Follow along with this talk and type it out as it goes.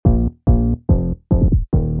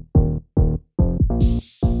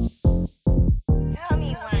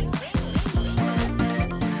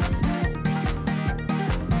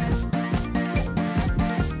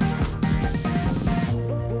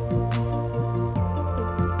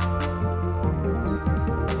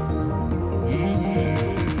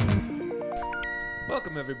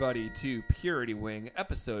everybody, to Purity Wing,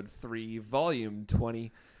 Episode 3, Volume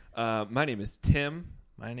 20. My name is Tim.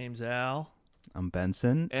 My name's Al. I'm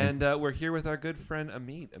Benson. And we're here with our good friend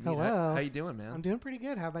Amit. Amit, Hello. how you doing, man? I'm doing pretty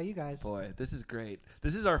good. How about you guys? Boy, this is great.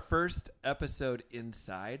 This is our first episode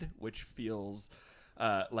inside, which feels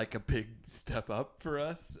like a big step up for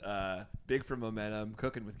us. Big for momentum,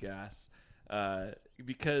 cooking with gas.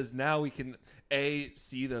 Because now we can A,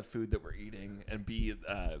 see the food that we're eating, and B,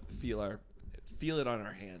 feel it on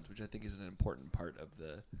our hands, which I think is an important part of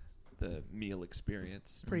the meal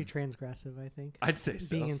experience. Pretty transgressive, I think. I'd say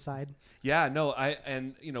so. Being inside. Yeah, no,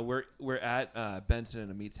 we're at Benson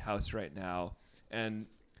and Amit's house right now, and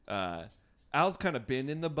Al's kind of been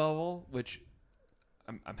in the bubble, which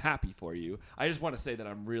I'm happy for you. I just want to say that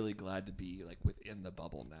I'm really glad to be like within the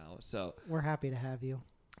bubble now. So We're happy to have you.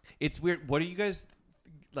 it's weird. What are you guys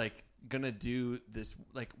like gonna do this?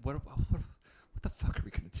 Like what the fuck are we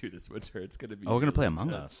gonna do this winter? It's gonna be. we're gonna play really Among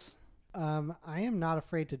intense. Us. I am not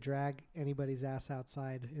afraid to drag anybody's ass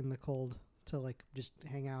outside in the cold to like just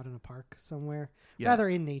hang out in a park somewhere. Yeah. Rather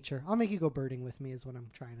in nature. I'll make you go birding with me is what I'm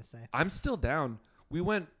trying to say. I'm still down. We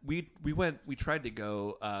tried to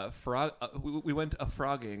go we went a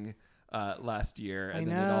frogging last year, and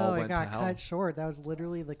I then it all know, went it got to hell. cut short. That was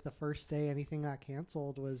literally like the first day anything got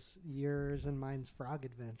canceled was yours and mine's frog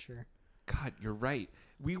adventure. God, you're right.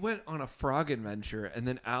 We went on a frog adventure, and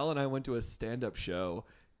then Al and I went to a stand-up show.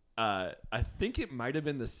 I think it might have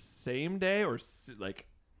been the same day or like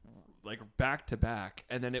back to back,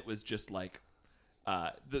 and then it was just like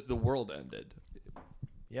the world ended.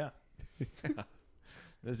 Yeah.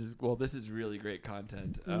 This is really great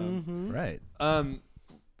content. Right.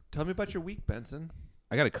 Tell me about your week, Benson.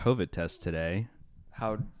 I got a COVID test today.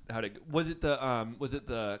 Was it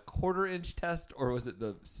the quarter-inch test, or was it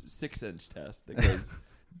the 6-inch test that goes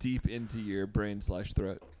deep into your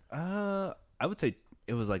brain/throat? I would say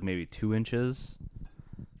it was like maybe 2 inches.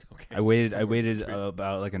 Okay, I waited between.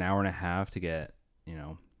 about like an hour and a half to get,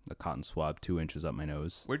 a cotton swab 2 inches up my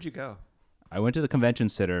nose. Where'd you go? I went to the convention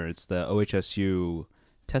center. It's the OHSU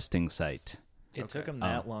testing site. It took him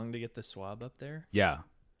that long to get the swab up there? Yeah.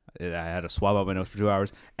 I had a swab up my nose for 2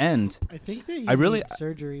 hours. And I think that you I really- need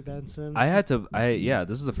surgery, Benson.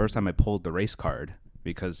 this is the first time I pulled the race card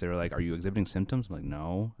because they were like, "Are you exhibiting symptoms?" I'm like,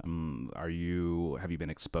 "No." Have you been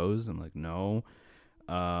exposed? I'm like, "No."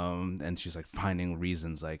 And she's like finding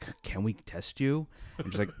reasons like, "Can we test you?" And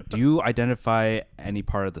she's like, "Do you identify any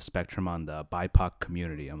part of the spectrum on the BIPOC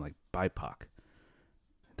community?" I'm like, "BIPOC?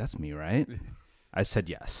 That's me, right?" I said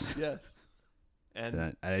yes. Yes.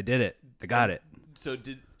 And I did it. I got it. So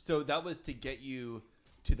that was to get you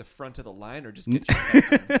to the front of the line, or just get you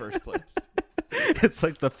tested in the first place? It's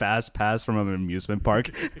like the fast pass from an amusement park.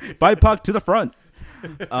 BIPOC to the front.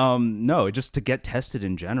 No, just to get tested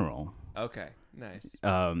in general. Okay, nice.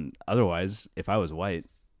 Otherwise, if I was white,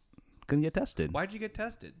 couldn't get tested. Why'd you get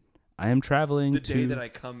tested? I am traveling The day that I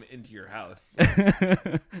come into your house.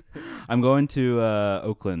 I'm going to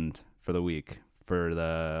Oakland for the week for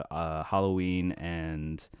the Halloween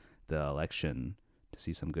and the election to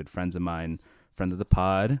see some good friends of mine. Friend of the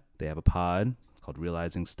pod. They have a pod. It's called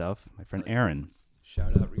Realizing Stuff. My friend Aaron.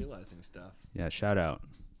 Shout out Realizing Stuff. Yeah, shout out.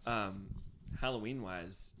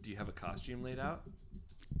 Halloween-wise, do you have a costume laid out?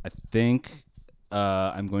 I think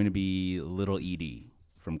I'm going to be Little Edie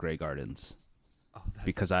from Grey Gardens. Oh, that's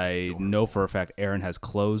Because I adorable. know for a fact Aaron has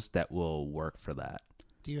clothes that will work for that.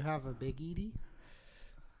 Do you have a Big Edie?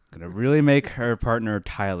 Gonna really make her partner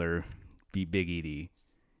Tyler be Big Edie.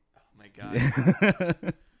 Oh my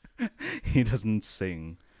God. He doesn't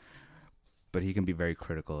sing, but he can be very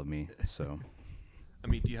critical of me. So I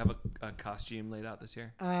mean, do you have a costume laid out this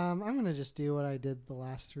year? I'm going to just do what I did the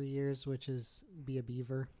last 3 years, which is be a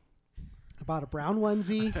beaver. I bought a brown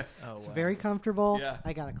onesie. It's very comfortable. Yeah.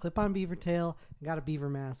 I got a clip-on beaver tail. I got a beaver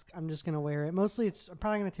mask. I'm just going to wear it. Mostly I'm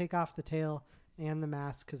probably going to take off the tail and the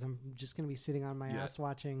mask because I'm just going to be sitting on my ass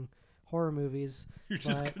watching horror movies. You're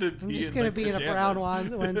just But going to be I'm just in going to the be in a brown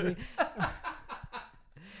pajamas.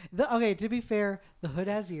 onesie. Okay, to be fair, the hood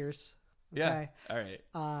has ears. Yeah. Okay? All right.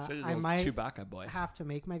 So there's a I little might Chewbacca boy. have to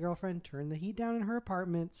make my girlfriend turn the heat down in her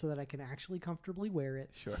apartment so that I can actually comfortably wear it.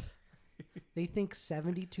 Sure. They think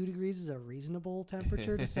 72 degrees is a reasonable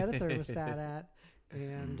temperature to set a thermostat at.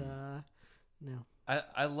 And no.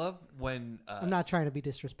 I love when... I'm not trying to be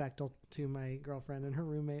disrespectful to my girlfriend and her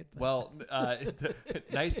roommate. But Well,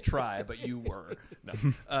 nice try, but you were. No.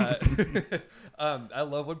 I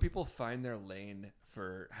love when people find their lane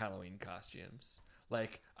for Halloween costumes.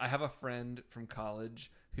 Like, I have a friend from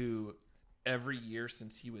college who every year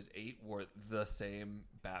since he was 8 wore the same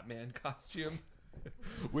Batman costume.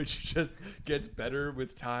 which just gets better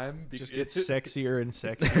with time. Just gets sexier and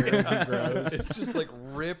sexier as he grows. It's just like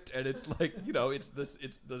ripped, and it's like, you know, it's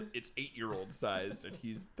 8-year-old sized, and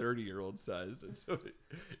he's 30-year-old sized, and so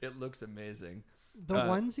it looks amazing. The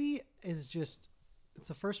onesie is just, it's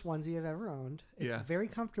the first onesie I've ever owned. It's very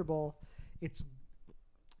comfortable. It's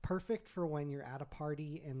perfect for when you're at a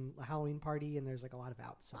party and a Halloween party and there's like a lot of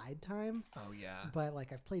outside time. Oh yeah. But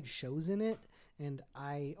like I've played shows in it and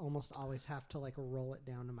I almost always have to like roll it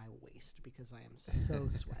down to my waist because I am so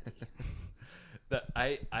sweaty.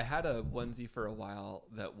 I had a onesie for a while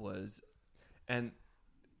that was, and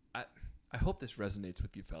I hope this resonates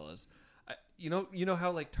with you fellas. You know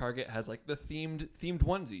how like Target has like the themed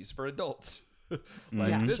onesies for adults.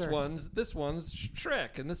 Like this one's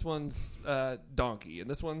Shrek, and this one's Donkey, and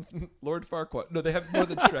this one's Lord Farquaad. No, they have more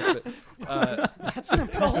than Shrek, but that's an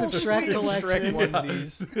impressive Shrek collection. Shrek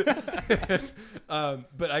onesies.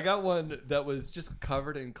 But I got one that was just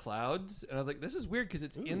covered in clouds, and I was like, this is weird because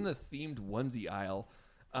it's in the themed onesie aisle.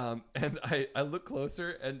 And I look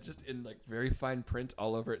closer, and just in like very fine print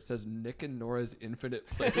all over it says Nick and Nora's Infinite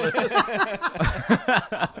Playlist.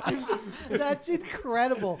 That's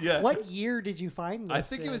incredible. Yeah. What year did you find this? I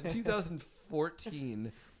think it was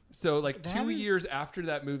 2014. So like That 2 is- years after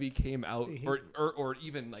that movie came out, or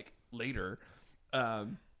even like later.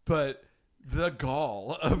 But the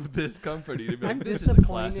gall of this company to be like, I'm this is a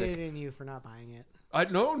disappointed classic. in you for not buying it.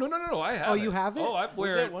 No. I have. Oh, you have it? Oh, I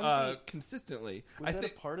wear that it onesie- consistently. Was I that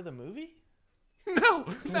think a part of the movie? no.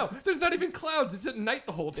 There's not even clouds. It's at night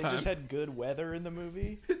the whole They time. just had good weather in the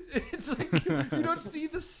movie. It's like you don't see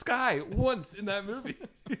the sky once in that movie.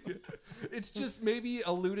 It's just maybe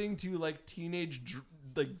alluding to like teenage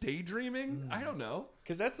like daydreaming. I don't know.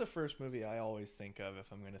 Because that's the first movie I always think of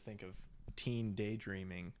if I'm going to think of teen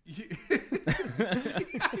daydreaming.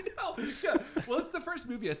 I know. Yeah. Well, it's the first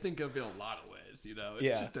movie I think of in a lot of ways. You know,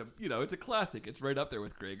 it's just it's a classic. It's right up there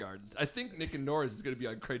with Grey Gardens. I think Nick and Nora's is going to be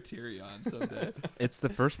on Criterion someday. It's the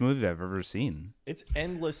first movie I've ever seen. It's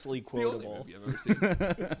endlessly It's the only quotable. movie I've ever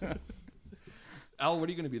seen. Al, what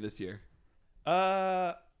are you going to be this year?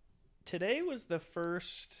 Today was the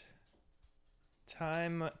first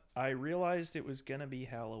time I realized it was going to be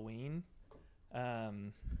Halloween.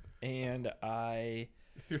 And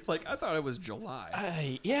You're like, I thought it was July.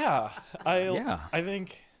 I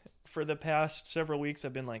think for the past several weeks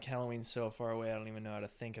I've been like, Halloween's so far away I don't even know how to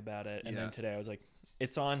think about it. And then today I was like,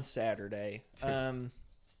 it's on Saturday.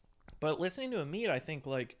 But listening to Amit, I think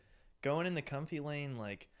like going in the comfy lane,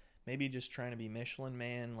 like maybe just trying to be Michelin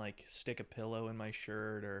Man, like stick a pillow in my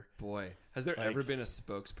shirt or Boy, has there Like- ever been a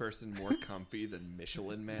spokesperson more comfy than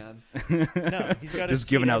Michelin Man? no, he's got Just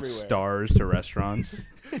giving out stars to restaurants.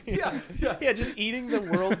 Yeah. Yeah, just eating the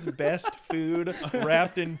world's best food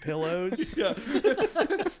wrapped in pillows. Yeah.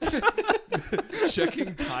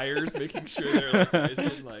 Checking tires, making sure they're like nice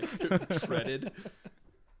and like treaded.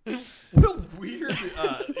 What a weird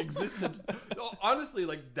existence. No, honestly,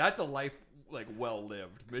 like that's a life like well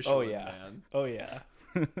lived. Michelin Man. Oh yeah.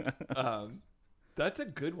 That's a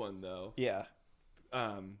good one though. Yeah.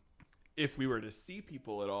 If we were to see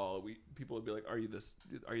people at all, people would be like, "Are you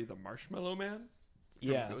the Marshmallow Man from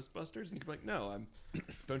Yeah. Ghostbusters?" And you'd be like, "No, I'm."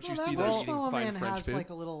 Don't you Well, see that that I'm eating Marshmallow fine Man French has food? like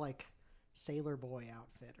a little like sailor boy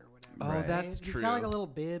outfit or whatever. Oh, right? that's He's true. got like a little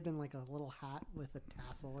bib and like a little hat with a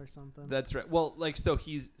tassel or something. That's right. Well, like so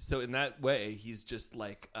in that way he's just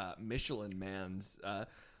like Michelin Man's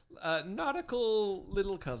nautical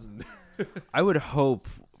little cousin. I would hope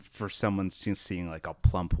for someone seeing like a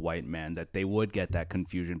plump white man that they would get that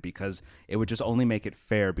confusion because it would just only make it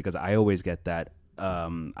fair because I always get that.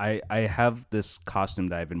 I have this costume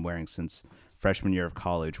that I've been wearing since freshman year of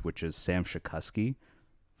college, which is Sam Shakusky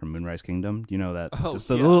from Moonrise Kingdom. Do you know that? Oh, Just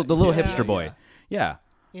the yeah. little Yeah, hipster boy. Yeah.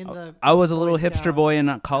 in the I was a little Boy hipster Scout boy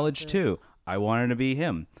in college outfit. too. I wanted to be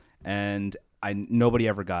him, and nobody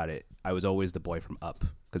ever got it. I was always the boy from Up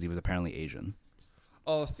because he was apparently Asian.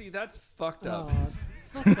 Oh, see, that's fucked up.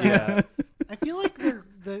 Fuck that. Yeah. I feel like they're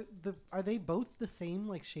the are they both the same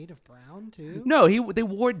like shade of brown too? No, they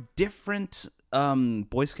wore different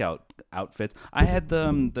Boy Scout outfits. I had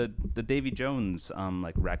the Davy Jones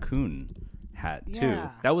like raccoon hat too.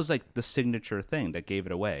 Yeah. That was like the signature thing that gave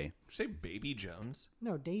it away. Did you say Baby Jones?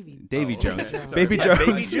 No, Davy. Davy Oh, Jones, okay. Sorry. Baby Yeah, Jones,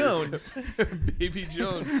 Baby Jones. Baby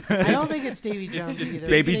Jones. I don't think it's Davy Jones either.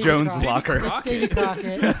 Baby It's Jones Crockett. locker. It's Davy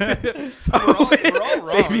Crockett. So we're all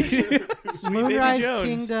wrong. Baby Moonrise Jones.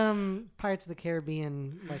 Kingdom, Pirates of the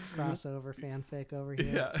Caribbean, like crossover fanfic over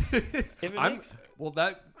here. Yeah. If it makes- Well,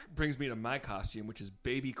 that brings me to my costume, which is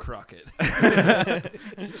Baby Crockett.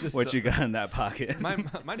 What you got in that pocket?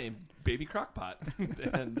 my name, Baby Crockpot,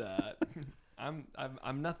 and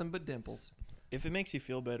I'm nothing but dimples. If it makes you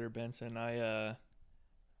feel better, Benson, I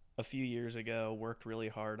a few years ago worked really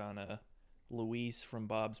hard on a Luis from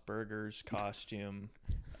Bob's Burgers costume,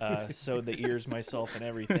 sewed the ears myself and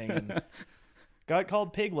everything, and got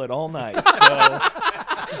called Piglet all night. So.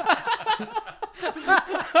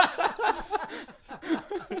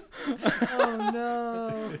 Oh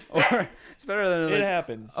no! Or it's better than It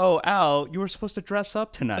happens. Oh, Al, you were supposed to dress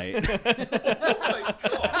up tonight.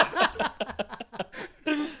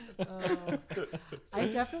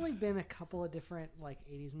 I've definitely been a couple of different like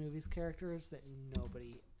 80s movies characters that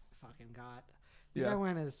nobody fucking got. I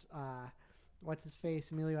went as what's his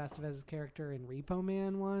face, Emilio Estevez's character in Repo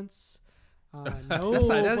Man once.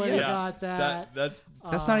 Nobody got that.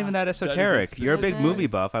 That's not even that esoteric. That You're a big then movie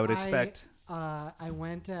buff, I would expect. I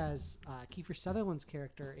went as Kiefer Sutherland's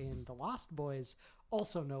character in The Lost Boys.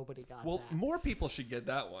 Also, nobody got that. More people should get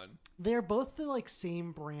that one. They're both the like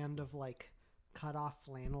same brand of like cut off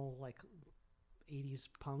flannel, like 80s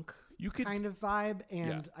punk kind of vibe,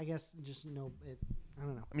 and I guess just I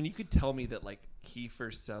don't know. I mean, you could tell me that like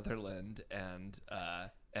Kiefer Sutherland and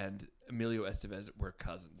Emilio Estevez were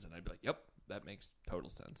cousins, and I'd be like, "Yep, that makes total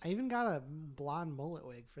sense." I even got a blonde mullet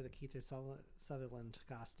wig for the Kiefer Sutherland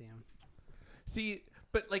costume. See,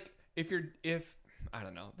 but like if I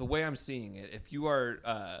don't know, the way I'm seeing it, if you are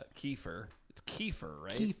Kiefer, it's Kiefer,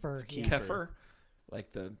 right? Kiefer, it's Kefir,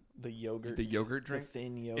 like the yogurt drink, the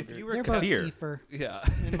thin yogurt. If you were they're both Kefir, Kiefer, yeah,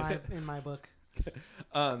 in my book.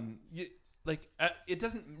 It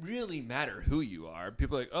doesn't really matter who you are.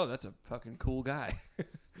 People are like, oh, that's a fucking cool guy.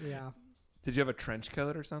 Yeah. Did you have a trench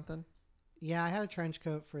coat or something? Yeah, I had a trench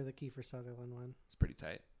coat for the Kiefer Sutherland one. It's pretty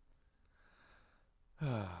tight.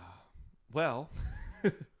 Well,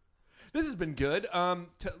 this has been good.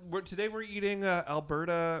 Today we're eating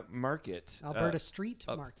Alberta Market. Alberta Street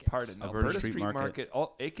Market. Pardon, Alberta Street Market,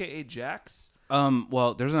 a.k.a. Jack's.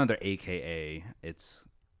 Well, there's another AKA. It's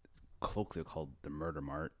colloquially called the Murder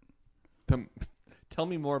Mart. Tell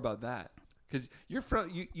me more about that, because you're from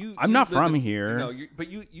you. I'm not from here. No, but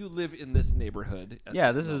you live in this neighborhood.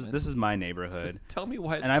 This is my neighborhood. So tell me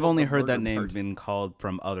why. And I've only heard that name being called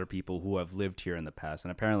from other people who have lived here in the past,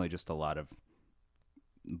 and apparently just a lot of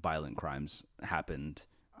violent crimes happened.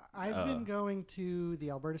 I've been going to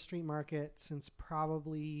the Alberta Street Market since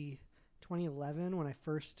probably 2011, when I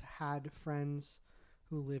first had friends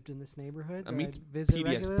who lived in this neighborhood. I mean, visit PDX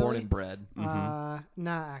regularly. born and bred. Nah,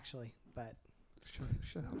 actually, but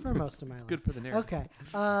Shut up. for most of my life. It's good for the narrative.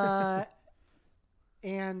 Okay.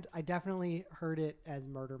 And I definitely heard it as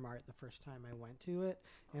Murder Mart the first time I went to it,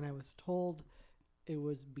 and I was told it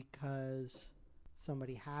was because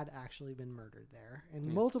somebody had actually been murdered there,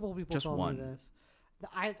 and multiple people Just told one. me this.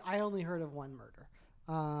 I only heard of one murder.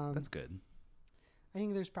 That's good. I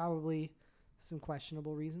think there's probably some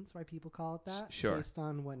questionable reasons why people call it that, Sure. based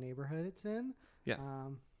on what neighborhood it's in. Yeah.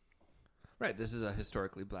 Right. This is a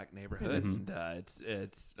historically black neighborhood, and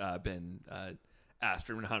it's been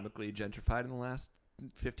astronomically gentrified in the last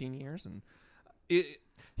 15 years. And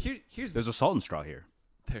There's a Salt and Straw here.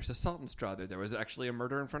 There's a Salt and Straw there. There was actually a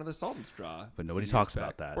murder in front of the Salt and Straw. But nobody talks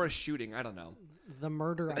about that. Or a shooting. I don't know. The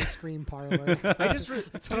murder ice cream parlor. That's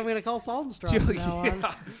what I'm going to call Salt and Straw from now on.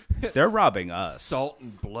 They're robbing us. Salt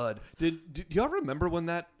and blood. Did y'all remember when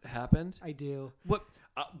that happened? I do. Well,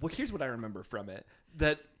 here's what I remember from it.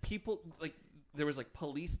 That people, like, there was, like,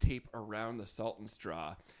 police tape around the Salt and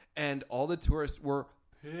Straw, and all the tourists were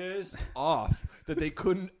pissed off that they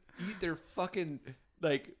couldn't eat their fucking,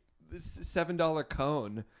 like, $7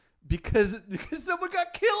 cone because someone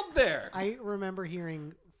got killed there. I remember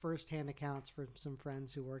hearing firsthand accounts from some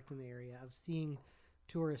friends who worked in the area of seeing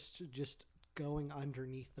tourists just going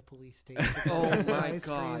underneath the police station. Oh my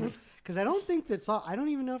god! Because I don't think that's all. I don't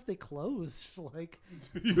even know if they close. Like,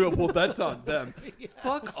 yeah, well, that's on them. Yeah.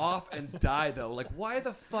 Fuck off and die though. Like, why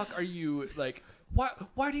the fuck are you like?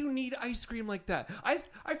 Why do you need ice cream like that?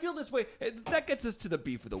 I feel this way. That gets us to the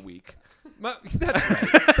beef of the week. That's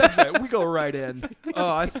right. That's right. We go right in. Oh,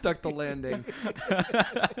 I stuck the landing.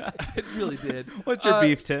 It really did. What's your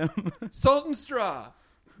beef, Tim? Salt and Straw.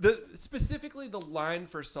 Specifically the line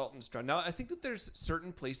for Salt and Straw. Now, I think that there's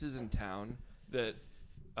certain places in town that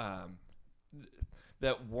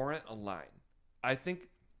that warrant a line. I think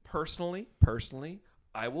personally,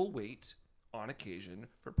 I will wait on occasion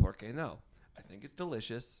for Porque No. I think it's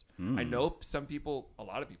delicious. I know a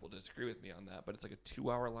lot of people disagree with me on that, but it's like a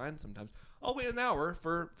 2-hour line sometimes. I'll wait an hour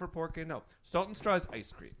for Porque No. Salt and Straw is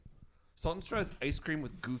ice cream. Salt and Straw is ice cream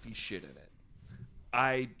with goofy shit in it.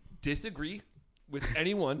 I disagree with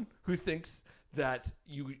anyone who thinks that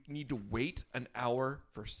you need to wait an hour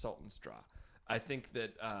for Salt and Straw. I think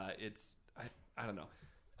that I don't know.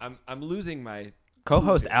 I'm losing my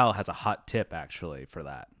Co-host Al has a hot tip actually for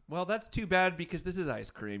that. Well, that's too bad because this is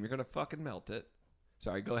ice cream. You're gonna fucking melt it.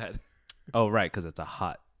 Sorry, go ahead. Oh, right, because it's a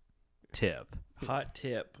hot tip. Hot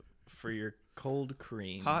tip for your cold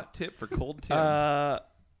cream. Hot tip for cold Tim.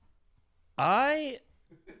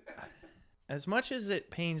 As much as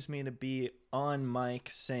it pains me to be on mic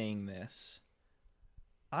saying this,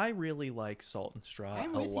 I really like Salt and Straw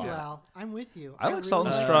I'm a with lot. you, Al. I'm with you. I like really Salt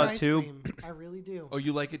and like Straw, ice too. cream. I really do. Oh,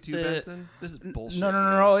 you like it too, The- Benson? This is bullshit. No, you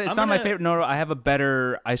guys. it's I'm not my gonna- favorite. No, I have a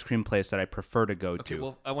better ice cream place that I prefer to go Okay, to.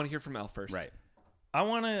 well, I want to hear from Al first. Right. I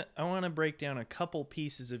wanna break down a couple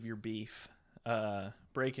pieces of your beef.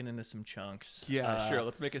 Break it into some chunks. Yeah, sure.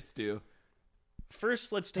 Let's make a stew.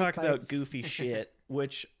 First, let's Steak talk about bites. goofy shit,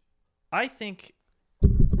 which I think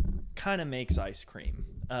kind of makes ice cream.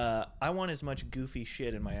 I want as much goofy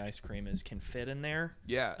shit in my ice cream as can fit in there.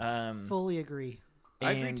 Yeah, Fully agree.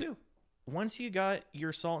 I agree and too. Once you got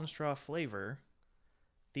your Salt and Straw flavor,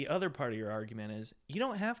 the other part of your argument is you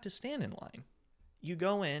don't have to stand in line. You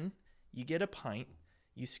go in, you get a pint,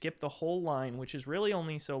 you skip the whole line, which is really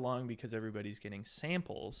only so long because everybody's getting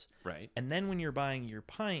samples. Right. And then when you're buying your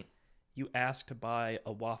pint, you ask to buy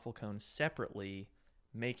a waffle cone separately.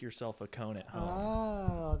 Make yourself a cone at home.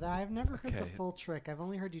 Oh, I've never heard the Okay. full trick. I've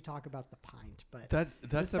only heard you talk about the pint, but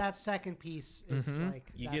That's that second piece is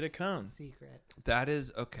like You get a that's cone. the secret. that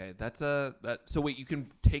is okay. So wait, you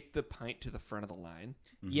can take the pint to the front of the line.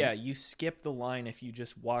 Yeah, you skip the line if you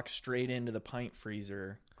just walk straight into the pint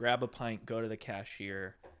freezer, grab a pint, go to the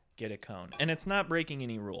cashier, get a cone. And it's not breaking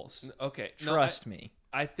any rules. Okay, Trust me.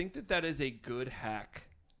 I think that is a good hack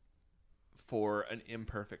for an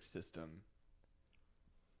imperfect system.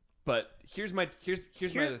 But here's my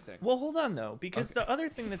other thing. Well, hold on though, because the other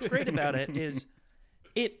thing that's great about it is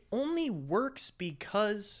it only works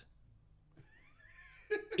because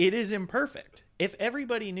it is imperfect. If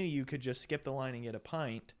everybody knew you could just skip the line and get a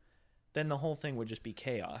pint, then the whole thing would just be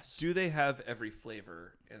chaos. Do they have every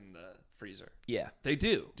flavor in the freezer? Yeah. They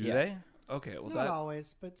do. Do Yeah. they? Okay, well Not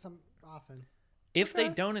always, but some often. If they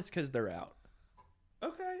don't, it's because they're out.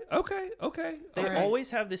 Okay. They Alright. always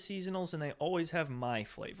have the seasonals and they always have my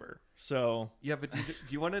flavor. So Yeah, but do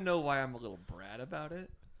you want to know why I'm a little brat about it?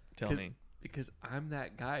 tell me. Because I'm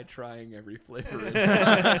that guy trying every flavor.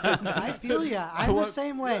 I feel ya. I'm the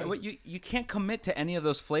same way. Well, you can't commit to any of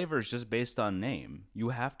those flavors just based on name. You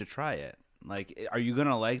have to try it. Like, are you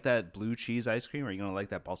gonna like that blue cheese ice cream? Or are you gonna like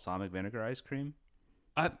that balsamic vinegar ice cream?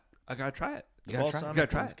 I gotta try it. The You gotta try it. balsamic Gotta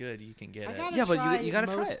try one's it. good. You can get I it. gotta Yeah, but try you gotta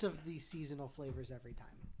try most it. of the seasonal flavors every time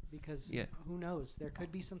because Yeah. who knows? There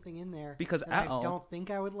could be something in there Because that Al- I don't think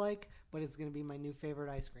I would like, but it's gonna be my new favorite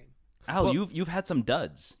ice cream. Al, Well- you've had some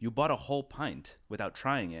duds. You bought a whole pint without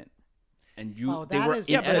trying it, and Oh, they that were is-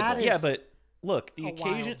 Yeah, inedible. that but is yeah, but look, a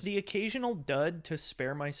wild. the occasional dud to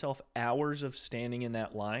spare myself hours of standing in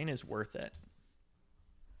that line is worth it.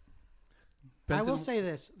 I will say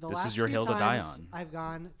this: the This last is your few hill to die times on. I've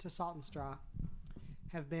gone to Salt and Straw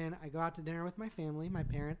have been I go out to dinner with my family, my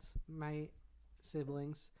parents, my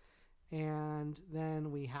siblings, and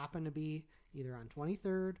then we happen to be either on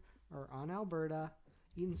 23rd or on Alberta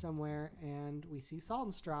eating somewhere, and we see Salt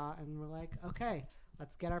and Straw, and we're like, okay,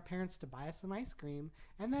 let's get our parents to buy us some ice cream,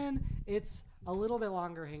 and then it's a little bit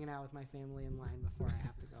longer hanging out with my family in line before I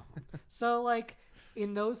have to go home. So, like,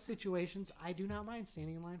 in those situations, I do not mind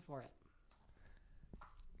standing in line for it.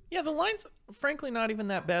 Yeah, the line's frankly not even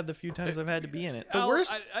that bad the few times I've had to be in it. The Al,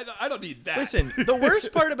 worst I don't need that. Listen, the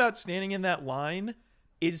worst part about standing in that line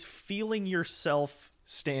is feeling yourself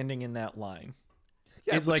standing in that line.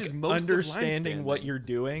 Yeah, It's which like is most of line understanding what standing. you're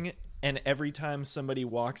doing, and every time somebody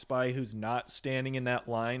walks by who's not standing in that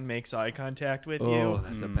line makes eye contact with Oh, you.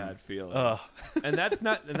 that's a bad feeling. Ugh. and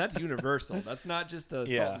that's universal. That's not just a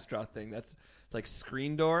Yeah. Salt and Straw thing. That's like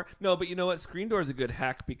Screen Door. No, but you know what? Screen Door is a good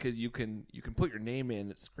hack because you can put your name in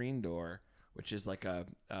at Screen Door, which is like a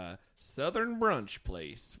Southern brunch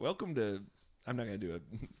place. Welcome to. I'm not gonna do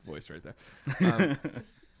a voice right there,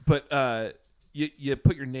 but you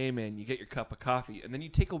put your name in, you get your cup of coffee, and then you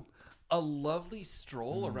take a lovely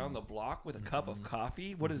stroll around the block with a cup of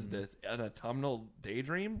coffee. What is this? An autumnal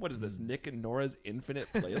daydream? What is this? Nick and Nora's infinite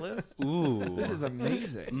playlist? Ooh, This is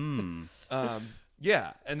amazing.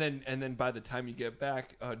 Yeah, and then by the time you get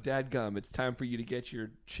back, dadgum, it's time for you to get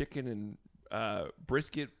your chicken and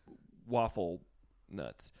brisket waffle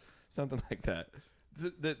nuts, something like that.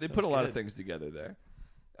 They put a lot of good. things together there.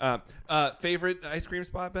 Favorite ice cream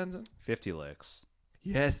spot, Benson? 50 licks.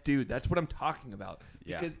 Yes, dude, that's what I'm talking about.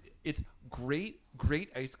 Yeah. Because it's great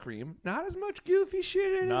ice cream. Not as much goofy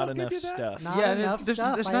shit in it. Not I'll give enough you that. stuff. Not yeah, enough there's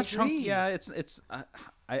stuff. I not chunk. agree. Yeah, it's. I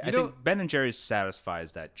know- think Ben and Jerry's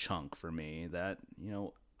satisfies that chunk for me. That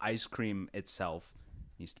ice cream itself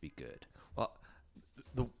needs to be good. Well,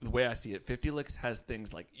 the way I see it, 50 Licks has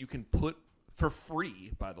things like you can put for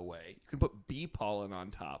free. By the way, you can put bee pollen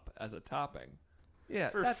on top as a topping. Yeah,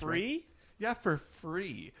 For that's free? right. Yeah, for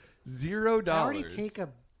free. $0. I already take a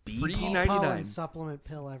free pollen 99. supplement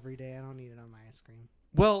pill every day. I don't need it on my ice cream.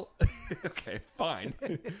 Well, okay, fine.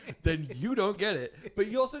 Then you don't get it. But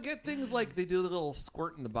you also get things like they do a little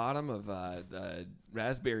squirt in the bottom of the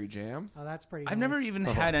raspberry jam. Oh, that's pretty. I've nice. never even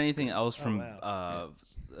had anything else from wow.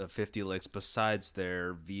 50 Licks besides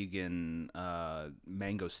their vegan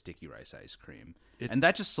mango sticky rice ice cream. And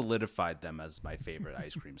that just solidified them as my favorite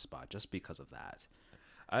ice cream spot just because of that.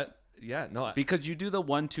 Because you do the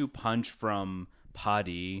 1-2 punch from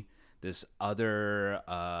Padi, this other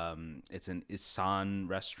it's an Isan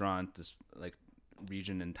restaurant, this like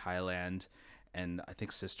region in Thailand, and I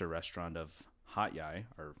think sister restaurant of Hat Yai,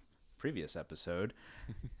 our previous episode.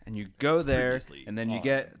 And you go there and then you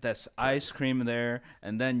get this ice cream there,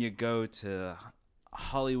 and then you go to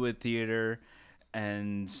Hollywood Theater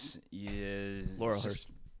and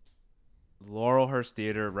Laurelhurst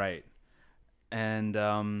Theater, right. And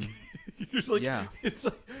You're like, yeah. It's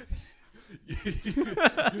like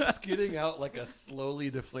you're skidding out like a slowly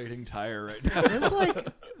deflating tire right now. It's like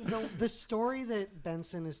the story that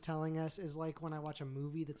Benson is telling us is like when I watch a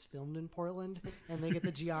movie that's filmed in Portland and they get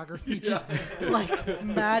the geography just like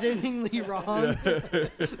maddeningly wrong.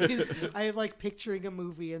 I'm like picturing a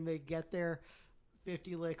movie and they get there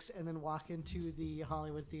 50 Licks and then walk into the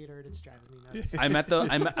Hollywood Theater and it's driving me nuts.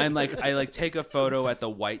 I like take a photo at the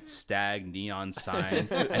White Stag neon sign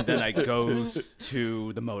and then I go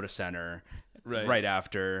to the Moda Center right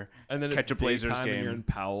after, and then catch a Blazers game. And you're in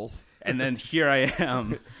Powell's. And then here I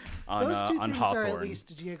am on Those two on things Hawthorne. are at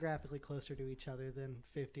least geographically closer to each other than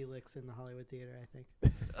 50 Licks in the Hollywood Theater, I think.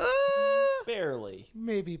 Barely.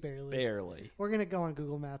 Maybe barely. Barely. We're going to go on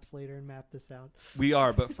Google Maps later and map this out. We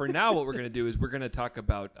are, but for now, what we're going to do is we're going to talk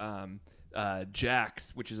about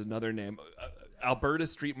Jack's, which is another name, Alberta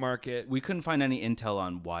Street Market. We couldn't find any intel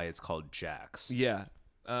on why it's called Jack's. Yeah.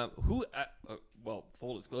 Well,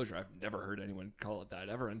 full disclosure, I've never heard anyone call it that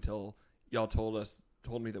ever until y'all told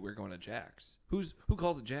me that we're going to Jack's. Who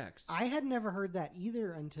calls it Jack's? I had never heard that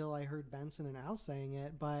either until I heard Benson and Al saying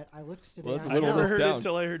it, but I looked today. Well, let's I whittle never this heard down. it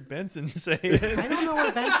until I heard Benson say it. I don't know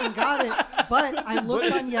where Benson got it, but I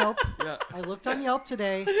looked on Yelp. Yeah. I looked on Yelp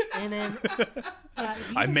today, and then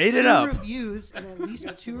I made it up. Reviews, and at least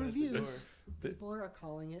 2 reviews, people are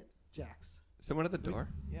calling it Jack's. Someone at the door.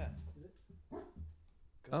 Yeah.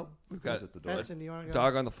 Oh, we've got at the door. Benson, do you want to go?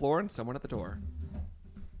 dog on the floor and someone at the door.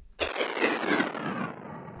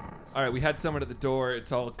 All right, we had someone at the door.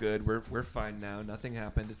 It's all good. We're fine now. Nothing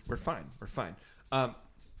happened. We're fine. We're fine.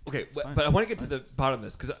 Okay, but I want to get to the bottom of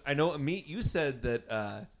this because I know, Amit, you said that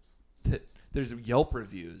that there's Yelp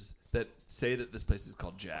reviews that say that this place is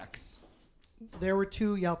called Jack's. There were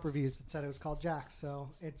 2 Yelp reviews that said it was called Jack's,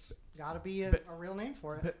 so it's got to be a real name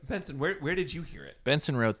for it. Benson, where did you hear it?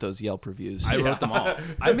 Benson wrote those Yelp reviews. I wrote them all.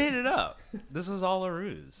 I made it up. This was all a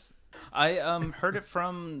ruse. I heard it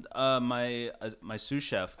from my sous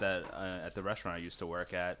chef that at the restaurant I used to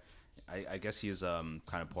work at. I guess he's kind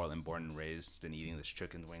of Portland born and raised, been eating this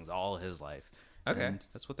chicken wings all his life. Okay, and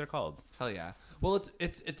that's what they're called. Hell yeah. Well,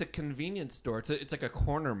 it's a convenience store. It's like a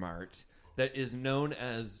corner mart that is known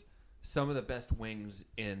as some of the best wings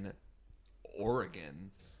in Oregon.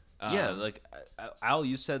 Yeah, like Al,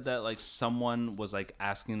 you said that like someone was like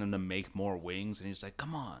asking them to make more wings, and he's like,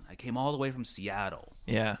 "Come on, I came all the way from Seattle."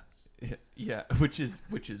 Yeah. Yeah, which is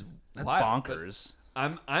That's wild, bonkers.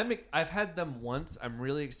 I've had them once. I'm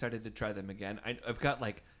really excited to try them again. I've got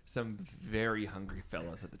like some very hungry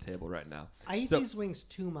fellas at the table right now. I eat these wings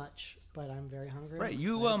too much, but I'm very hungry. Right, so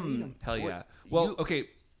you I have to eat 'em. Hell yeah. Well, okay.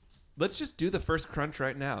 Let's just do the first crunch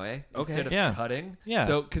right now, eh? Instead of Yeah. cutting. Yeah.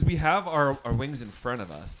 So, because we have our wings in front of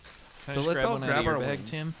us. Can I So just let's grab all one out grab of your our bag, wings.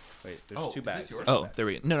 Tim? Wait, there's Oh, 2 is bags. this yours? Oh, there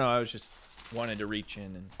we go. No, I was just wanted to reach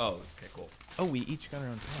in and. Oh, okay, cool. Oh, we each got our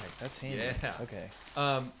own bag. That's handy. Yeah. Okay.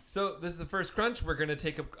 So this is the first crunch. We're gonna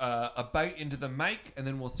take a bite into the mic, and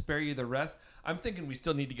then we'll spare you the rest. I'm thinking we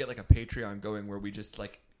still need to get like a Patreon going where we just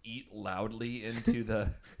like eat loudly into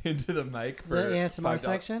the into the mic for The ASMR $5.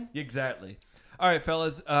 section? Exactly. All right,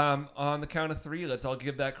 fellas. On the count of 3, let's all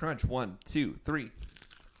give that crunch. 1, 2, 3.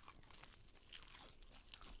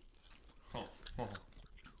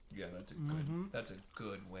 Yeah, that's a good. That's a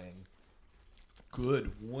good wing.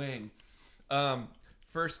 Good wing.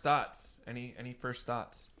 First thoughts. Any first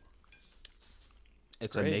thoughts?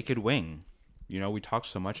 It's great. a naked wing. You know, we talk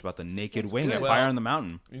so much about the naked It's wing good. at Well, Fire on the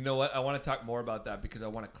Mountain. You know what? I want to talk more about that because I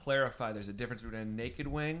want to clarify. There's a difference between a naked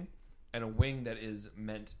wing and a wing that is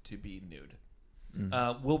meant to be nude.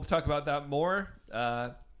 We'll talk about that more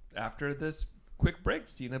after this quick break.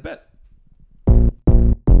 See you in a bit.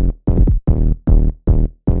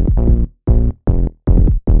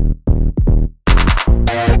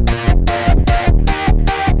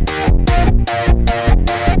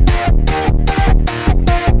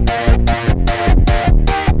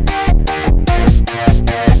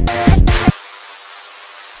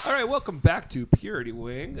 Welcome back to Purity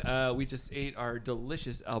Wing. We just ate our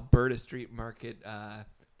delicious Alberta Street Market.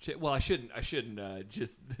 Well, I shouldn't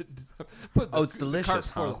just put it's delicious, cart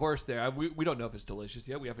before the horse there. We don't know if it's delicious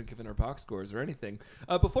yet. We haven't given our box scores or anything.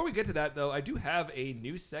 Before we get to that, though, I do have a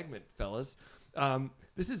new segment, fellas.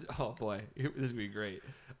 This is this is gonna be great.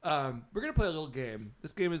 We're gonna play a little game.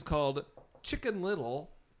 This game is called Chicken Little.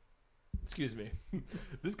 Excuse me.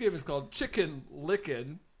 This game is called Chicken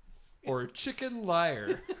Lickin' or Chicken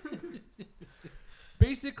Liar.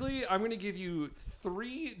 Basically, I'm going to give you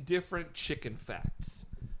 3 different chicken facts.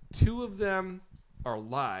 2 of them are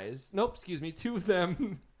lies. Nope, excuse me. 2 of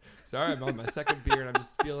them... Sorry, I'm on my second beer and I'm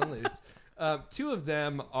just feeling loose. 2 of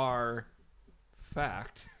them are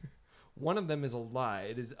fact. 1 of them is a lie.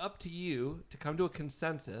 It is up to you to come to a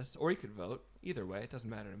consensus, or you could vote. Either way, it doesn't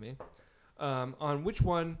matter to me. On which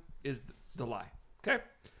one is the lie. Okay?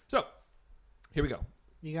 So, here we go.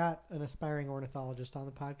 You got an aspiring ornithologist on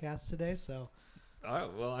the podcast today, so...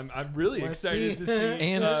 Oh, well, I'm really excited to see.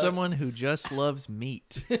 And someone who just loves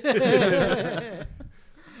meat.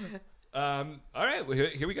 All right, well,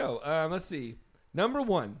 here we go. Let's see. Number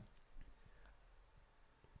 1.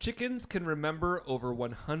 Chickens can remember over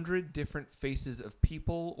 100 different faces of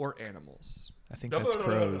people or animals. I think that's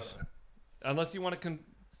crows. Unless you want to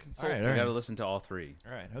consult. All right, got to listen to all 3.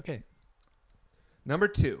 All right, okay. Number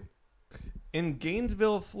 2. In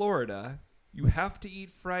Gainesville, Florida, you have to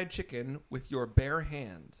eat fried chicken with your bare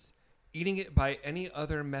hands. Eating it by any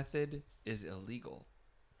other method is illegal.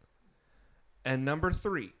 And number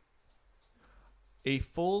 3. A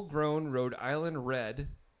full-grown Rhode Island Red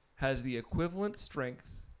has the equivalent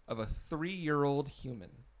strength of a 3-year-old human.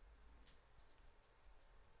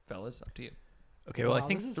 Fellas, up to you. Okay, well, I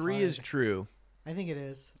think 3 is true. I think it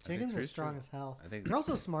is. Chickens are strong as hell. They're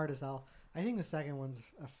also smart as hell. I think the second one's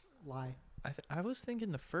a lie. I was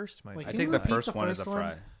thinking the first might. I think the first one is a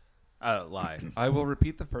lie. I will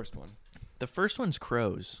repeat the first one. The first one's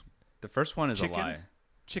crows. The first one is a lie.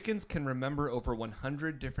 Chickens can remember over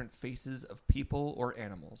 100 different faces of people or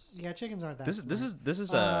animals. Yeah, chickens aren't that. This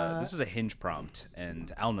is a hinge prompt,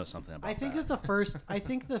 and I'll know something about. I think that the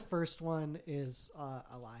first one is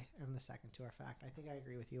a lie, and the second 2 are fact. I think I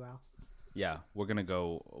agree with you, Al. Yeah, we're gonna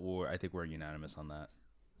go. I think we're unanimous on that.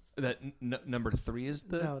 That number 3 is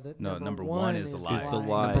the number 1 is the lie. Is the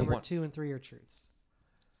lie. Number 2 and 3 are truths.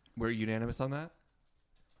 We're unanimous on that.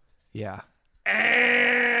 Yeah.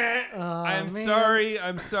 I'm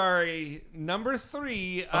sorry. Number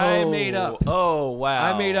 3, I made up. Oh wow!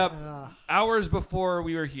 I made up hours before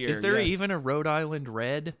we were here. Is there even a Rhode Island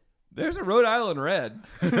Red? There's a Rhode Island Red.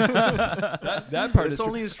 that part it's is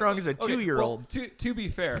only as strong as a 2-year-old. Well, to be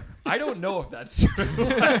fair, I don't know if that's true.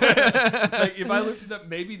 Like if I looked it up,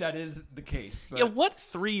 maybe that is the case. But. Yeah, what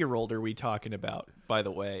 3-year-old are we talking about? By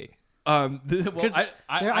the way, I've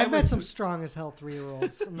met some strong as hell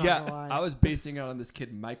 3-year-olds. I'm not gonna lie. I was basing it on this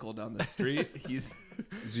kid Michael down the street. Is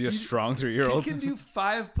he a strong 3-year-old? He can do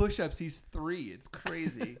 5 push-ups. He's 3. It's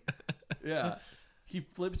crazy. Yeah. He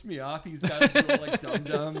flips me off. He's got his little like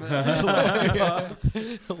dum-dum. A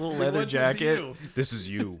little leather jacket. This is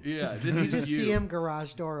you. Yeah, this you is just you. see him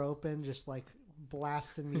garage door open, just like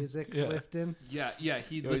blasting music, lifting. Yeah.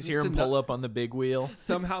 He you always hear him pull up on the big wheel.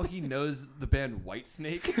 Somehow he knows the band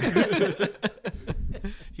Whitesnake.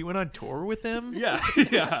 He went on tour with them? Yeah.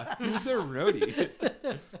 He was their roadie.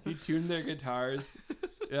 He tuned their guitars.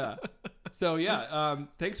 Yeah. So,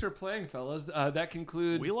 thanks for playing, fellas. That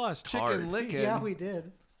concludes we lost Chicken hard. Lickin' Yeah, we did.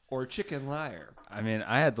 or Chicken Liar. I mean,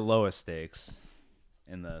 I had the lowest stakes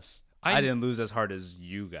in this. I didn't lose as hard as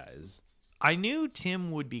you guys. I knew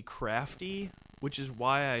Tim would be crafty, which is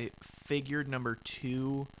why I figured number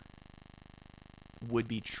 2 would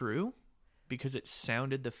be true, because it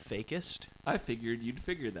sounded the fakest. I figured you'd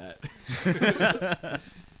figure that.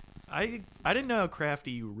 I didn't know how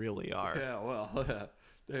crafty you really are. Yeah, well,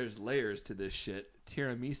 there's layers to this shit.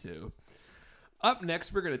 Tiramisu. Up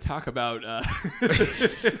next, we're going to talk about...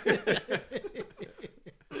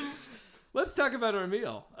 Let's talk about our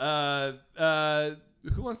meal.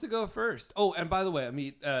 Who wants to go first? Oh, and by the way, I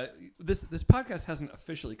mean, this podcast hasn't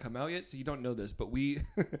officially come out yet, so you don't know this, but we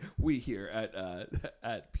here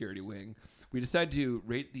at Purity Wing, we decided to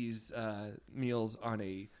rate these meals on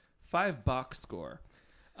a 5-box score.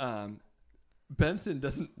 Benson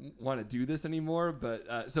doesn't want to do this anymore,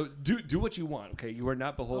 but so do what you want. Okay, you are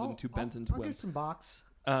not beholden to Benson's I'll whim. get some box.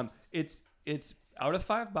 It's out of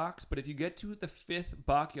 5 box, but if you get to the 5th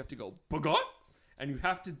box, you have to go bagot, and you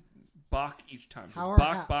have to bok each time. So How it's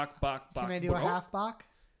are bok. Can I do a half bock?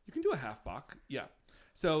 You can do a half bok, yeah.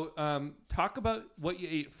 So talk about what you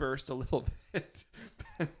ate first a little bit.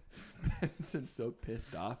 Benson's so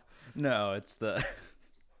pissed off. No, it's the.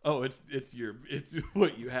 Oh, it's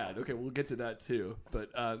what you had. Okay, we'll get to that too. But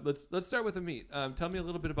let's start with the meat. Tell me a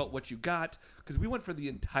little bit about what you got, because we went for the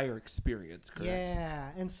entire experience, correct? Yeah,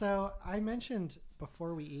 and so I mentioned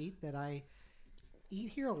before we eat that I eat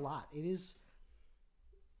here a lot. It is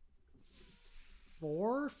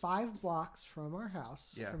 4 or 5 blocks from our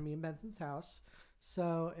house, from me and Benson's house.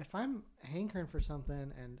 So if I'm hankering for something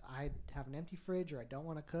and I have an empty fridge or I don't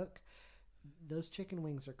want to cook, those chicken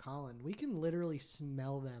wings are calling. We can literally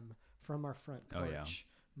smell them from our front porch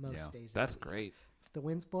most days. That's great. If the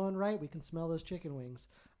wind's blowing right, we can smell those chicken wings.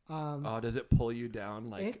 Does it pull you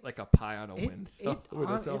down like a pie on a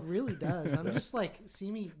windowsill? It really does. I'm just like,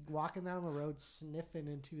 see me walking down the road sniffing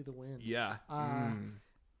into the wind. Yeah.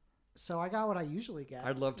 So I got what I usually get.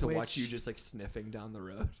 I'd love to watch you just like sniffing down the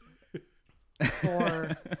road.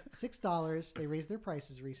 For $6, they raised their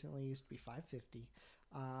prices recently. It used to be $5.50.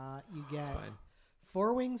 You get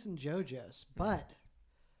 4 wings and JoJo's, but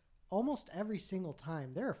almost every single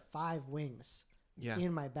time there are 5 wings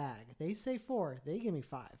in my bag. They say 4, they give me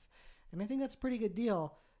 5, and I think that's a pretty good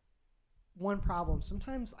deal. One problem: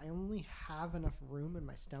 sometimes I only have enough room in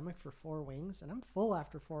my stomach for 4 wings, and I'm full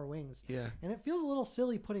after 4 wings. Yeah, and it feels a little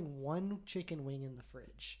silly putting 1 chicken wing in the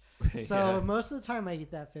fridge. So most of the time I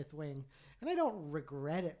eat that 5th wing. And I don't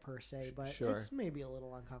regret it per se, but it's maybe a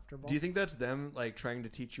little uncomfortable. Do you think that's them like trying to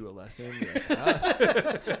teach you a lesson?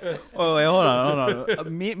 Oh, wait, hold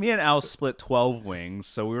on. Me and Al split 12 wings,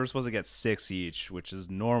 so we were supposed to get 6 each, which is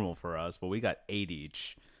normal for us, but we got 8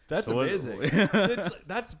 each. That's so amazing.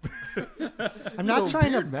 That's I'm not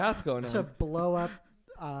trying to math going to on. blow up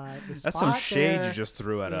the spot. That's some shade there, you just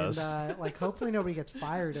threw at us. Like, hopefully nobody gets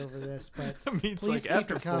fired over this, but I mean, it's please like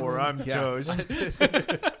after 4, I'm toast.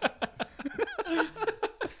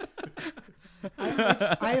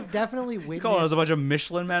 I have definitely witnessed. Calling us a bunch of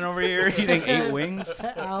Michelin men over here eating 8 wings.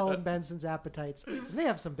 Al and Benson's appetites. They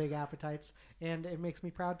have some big appetites, and it makes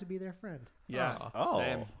me proud to be their friend. Yeah. Oh.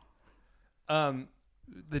 Same.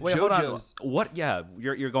 The Wait, hold on. JoJo's. What? Yeah,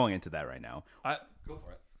 you're going into that right now. Go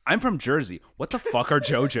for it. I'm from Jersey. What the fuck are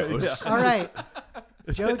JoJo's? All right,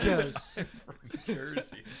 JoJo's. From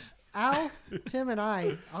Jersey. Al, Tim, and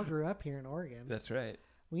I all grew up here in Oregon. That's right.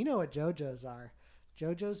 We know what JoJo's are.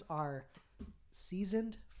 JoJo's are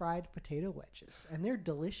seasoned fried potato wedges, and they're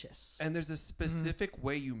delicious. And there's a specific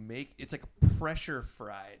way you make it's like pressure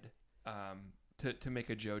fried to make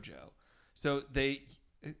a JoJo. So they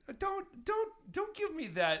don't give me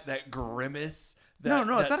that grimace.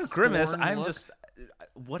 No, it's not a grimace. I'm look. just.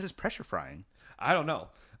 What is pressure frying? I don't know.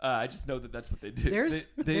 I just know that that's what they do.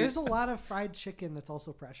 There's a lot of fried chicken that's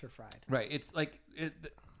also pressure fried. Right. It's like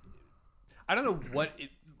I don't know what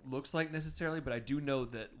it looks like necessarily, but I do know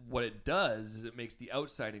that what it does is it makes the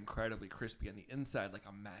outside incredibly crispy and the inside like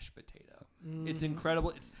a mashed potato. It's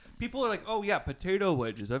incredible. It's people are like, "Oh yeah, potato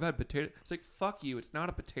wedges. I've had potato." It's like, "Fuck you. It's not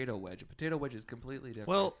a potato wedge. A potato wedge is completely different."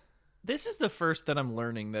 Well, this is the first that I'm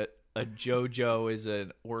learning that a JoJo is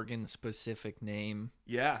an Oregon specific name.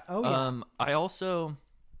 Yeah. Oh yeah. I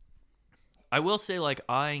will say, like,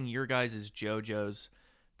 eyeing your guys' JoJo's,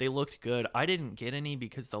 they looked good. I didn't get any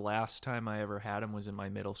because the last time I ever had them was in my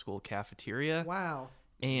middle school cafeteria. Wow.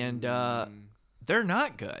 And they're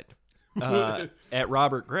not good at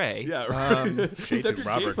Robert Gray. Yeah, right. Shades of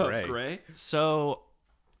Robert Gray. So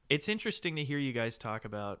it's interesting to hear you guys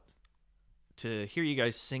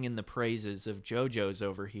singing the praises of JoJo's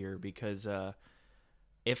over here, because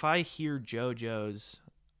if I hear JoJo's,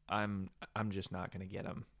 I'm just not going to get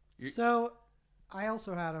them. So I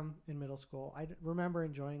also had them in middle school. I remember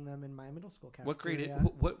enjoying them in my middle school cafeteria.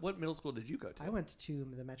 What grade? What middle school did you go to? I went to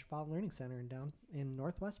the Metropolitan Learning Center in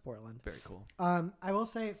Northwest Portland. Very cool. I will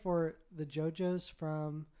say for the JoJo's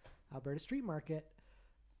from Alberta Street Market,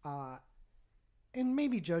 and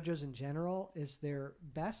maybe JoJo's in general, is their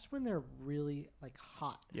best when they're really like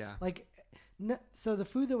hot. Yeah. Like, so the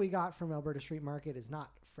food that we got from Alberta Street Market is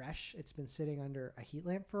not fresh. It's been sitting under a heat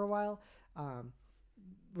lamp for a while.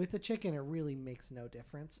 With the chicken, it really makes no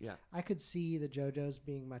difference. Yeah. I could see the JoJo's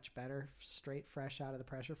being much better, straight fresh out of the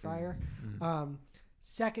pressure fryer.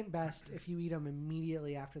 Second best if you eat them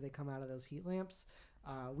immediately after they come out of those heat lamps.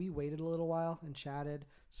 We waited a little while and chatted.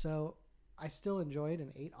 So I still enjoyed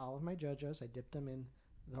and ate all of my JoJo's. I dipped them in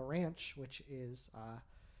the ranch, which is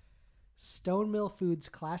Stone Mill Foods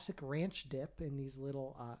classic ranch dip in these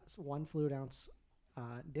little 1 fluid ounce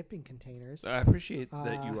dipping containers. I appreciate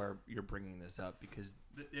that you're bringing this up because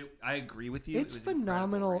I agree with you. It's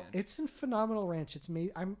phenomenal. It's a phenomenal ranch.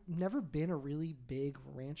 I've never been a really big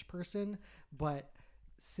ranch person, but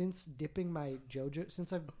since dipping my JoJo,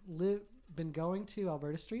 since I've been going to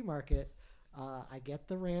Alberta Street Market, I get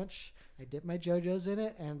the ranch. I dip my JoJo's in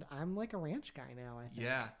it, and I'm like a ranch guy now. I think.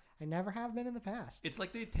 Yeah. I never have been in the past. It's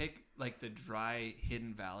like they take like the dry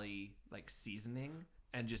Hidden Valley like seasoning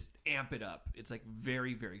and just amp it up. It's like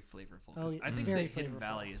very, very flavorful. Oh, I think the Hidden flavorful.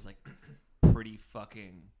 Valley is like pretty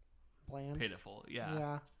fucking Bland. pitiful. Yeah.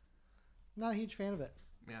 Yeah. Not a huge fan of it.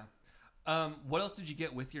 Yeah. What else did you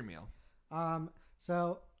get with your meal?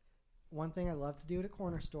 So one thing I love to do at a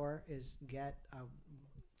corner store is get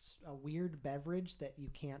a weird beverage that you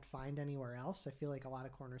can't find anywhere else. I feel like a lot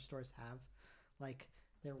of corner stores have like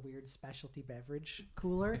their weird specialty beverage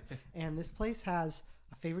cooler. And this place has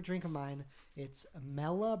a favorite drink of mine. It's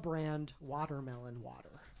Mela brand watermelon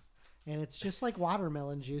water. And it's just like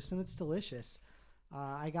watermelon juice, and it's delicious.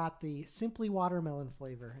 I got the Simply Watermelon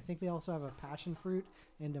flavor. I think they also have a passion fruit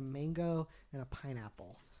and a mango and a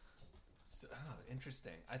pineapple. So,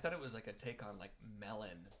 interesting. I thought it was like a take on like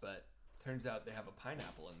melon, but turns out they have a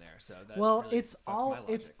pineapple in there. So that really it's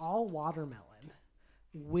all watermelon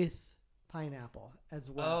with pineapple as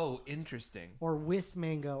well. Oh, interesting. Or with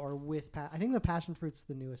mango or with I think the passion fruit's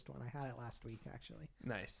the newest one. I had it last week actually.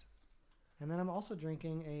 Nice. And then I'm also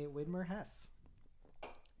drinking a Widmer Hef.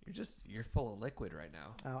 You're full of liquid right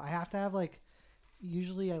now. I have to have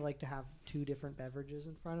usually I like to have 2 different beverages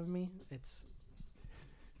in front of me.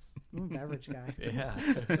 I'm a beverage guy. Yeah.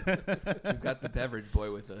 We've got the beverage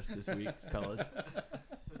boy with us this week, fellas.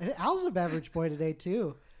 Al's a beverage boy today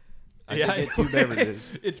too. I did get 2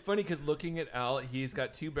 beverages. It's funny because looking at Al, he's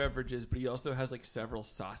got 2 beverages, but he also has like several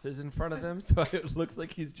sauces in front of him. So it looks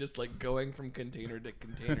like he's just like going from container to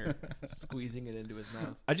container, squeezing it into his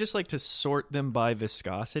mouth. I just like to sort them by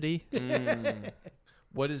viscosity.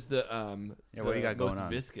 What is the what do you got going most on?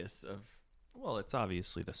 viscous of? Well, it's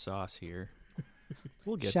obviously the sauce here.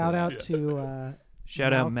 We'll get Shout to out that. to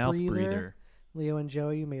Shout out Mouth Breather. Leo and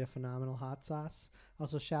Joey, you made a phenomenal hot sauce.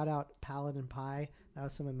 Also, shout out Paladin Pie. That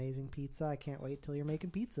was some amazing pizza. I can't wait till you're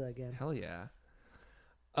making pizza again. Hell yeah.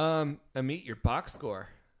 Amit, your box score.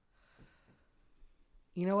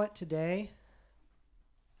 You know what? Today,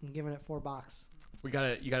 I'm giving it 4 box. You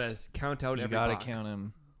gotta count out You every gotta box. count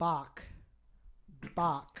them. Bach.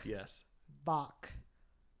 Yes. Bach.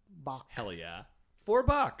 Hell yeah. 4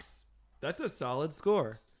 box. That's a solid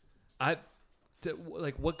score.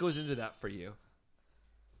 What goes into that for you?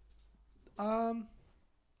 I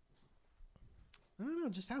don't know,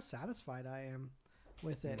 just how satisfied I am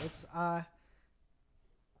with it. It's I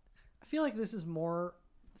feel like this is more,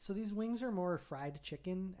 so these wings are more fried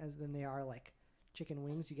chicken than they are like chicken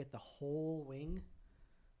wings. You get the whole wing,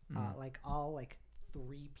 like all like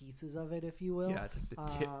 3 pieces of it, if you will. Yeah, it's like the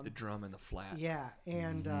tip, the drum, and the flat. Yeah,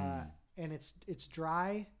 and it's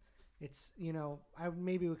dry. It's, I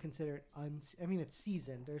maybe would consider it it's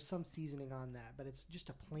seasoned. There's some seasoning on that, but it's just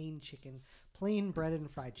a plain breaded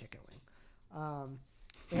and fried chicken wing.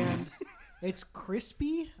 And it's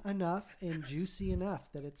crispy enough and juicy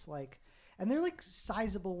enough that it's like, and they're like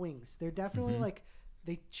sizable wings. They're definitely like,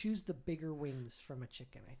 they choose the bigger wings from a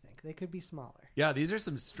chicken. I think they could be smaller. Yeah, these are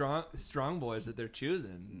some strong boys that they're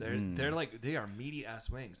choosing. They're like, they are meaty ass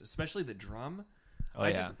wings, especially the drum. Oh,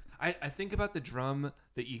 yeah. I think about the drum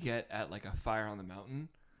that you get at like a Fire on the Mountain,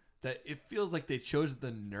 that it feels like they chose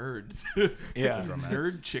the nerds. Yeah. These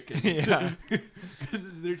nerd chickens. Yeah. Because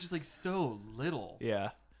they're just like so little.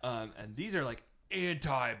 Yeah. And these are like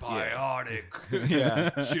antibiotic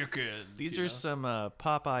chickens. These are some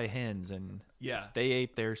Popeye hens, and they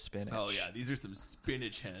ate their spinach. Oh, yeah. These are some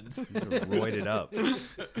spinach hens. Roided up.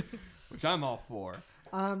 Which I'm all for.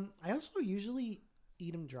 I also usually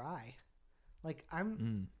eat them dry. Like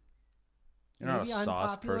You're not a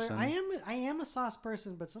sauce unpopular. person. I am a sauce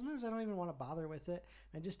person, but sometimes I don't even want to bother with it.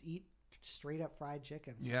 I just eat straight up fried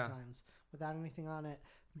chicken sometimes without anything on it.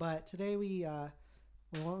 But today we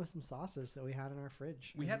went with some sauces that we had in our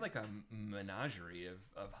fridge. We had like a menagerie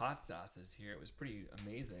of hot sauces here. It was pretty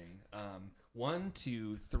amazing. 1,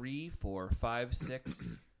 2, 3, 4, 5,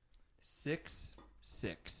 6, 6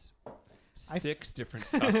 different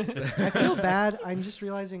sauces. I feel bad. I'm just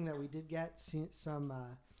realizing that we did get some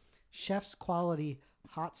Chef's Quality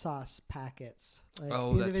hot sauce packets, like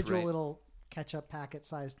individual little ketchup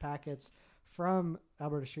packet-sized packets from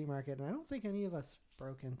Alberta Street Market, and I don't think any of us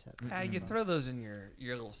broke into it. You throw those in your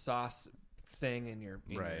little sauce thing in your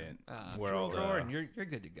Right. where Where all drawer, the- and you're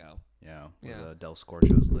good to go. Yeah, where Yeah. the Del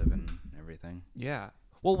Scorchos live and everything. Yeah.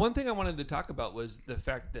 Well, one thing I wanted to talk about was the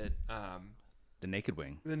fact that The Naked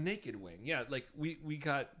Wing. the Naked Wing. Yeah, like we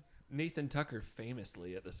got Nathan Tucker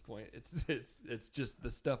famously at this point. It's just the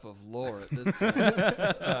stuff of lore at this point.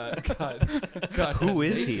 God, Who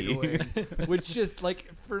is Naked he? Wing, which just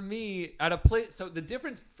like for me at a place. So the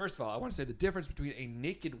difference. First of all, I want to say the difference between a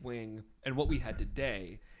Naked Wing and what we had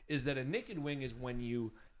today is that a Naked Wing is when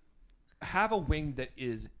you have a wing that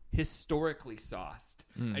is historically sauced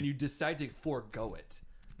and you decide to forego it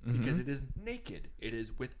because it is naked. It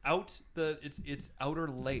is without its outer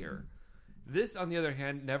layer. This, on the other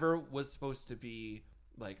hand, never was supposed to be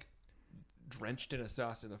like drenched in a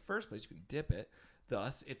sauce in the first place. You can dip it.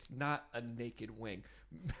 Thus, it's not a naked wing.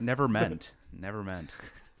 Never meant. Never meant.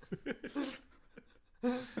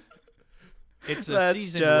 It's a Let's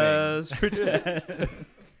seasoned wing. just pretend.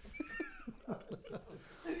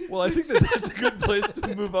 Well, I think that's a good place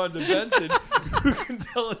to move on to Benson, who can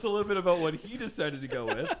tell us a little bit about what he decided to go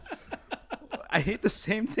with. I hate the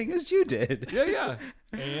same thing as you did. Yeah.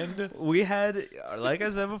 And We had, like I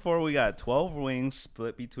said before, we got 12 wings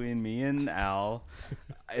split between me and Al.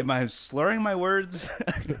 Am I slurring my words?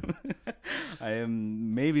 I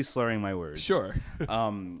am maybe slurring my words. Sure.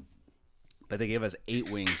 But they gave us 8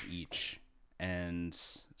 wings each. And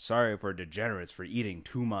sorry if we're degenerates for eating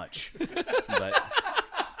too much. But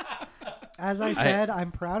As I said,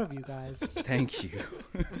 I'm proud of you guys. thank you.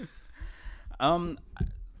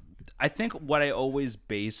 I think what I always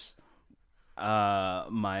base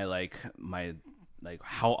my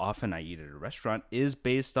how often I eat at a restaurant is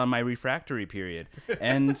based on my refractory period.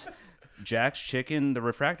 And Jack's Chicken, the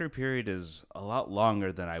refractory period is a lot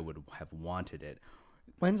longer than I would have wanted it.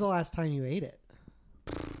 When's the last time you ate it?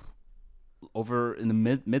 Over in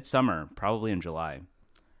the midsummer, probably in July.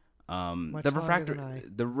 Much The longer than I.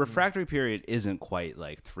 the refractory period isn't quite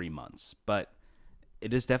like 3 months, but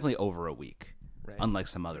it is definitely over a week, Right. unlike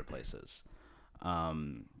some other places.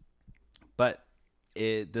 But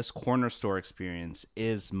this corner store experience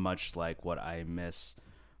is much like what I miss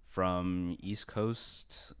from East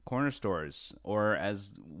Coast corner stores, or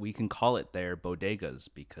as we can call it there, bodegas,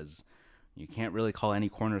 because you can't really call any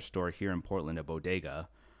corner store here in Portland a bodega.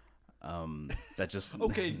 That just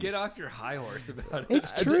Okay, get off your high horse about it.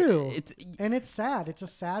 It's true. It's And it's sad. It's a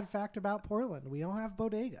sad fact about Portland. We don't have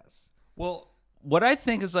bodegas. Well, what I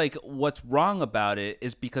think is like what's wrong about it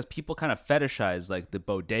is because people kind of fetishize like the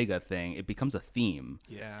bodega thing. It becomes a theme.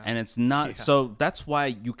 Yeah. And it's not. Yeah. So that's why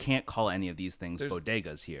you can't call any of these things There's-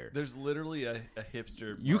 bodegas here. there's literally a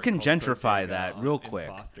hipster. You bar can called gentrify Bodega that real in quick.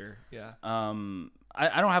 Foster. Yeah.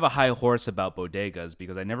 I don't have a high horse about bodegas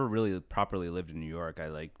because I never really properly lived in New York.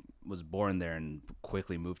 I was born there and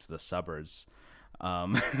quickly moved to the suburbs.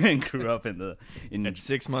 And grew up in at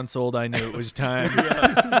 6 months old, I knew it was time.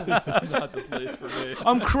 This is not the place for me.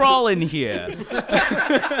 I'm crawling here.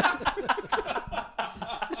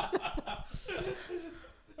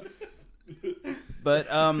 But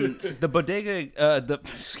the bodega,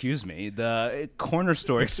 the corner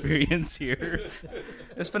store experience here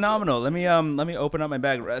is phenomenal. Let me open up my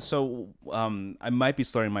bag. So I might be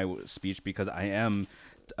slurring my speech because I am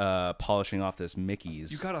polishing off this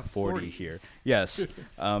Mickey's. You got a 40 40 here. Yes,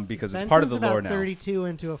 because it's Benson's part of the about lore now. 32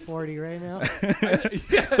 into a 40 right now.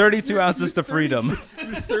 32 ounces to freedom.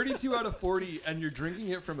 You're 32 out of 40, and you're drinking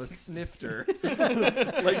it from a snifter.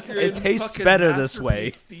 Like you're It in tastes fucking better this way.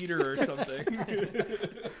 Masterpiece Theater or something.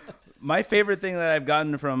 My favorite thing that I've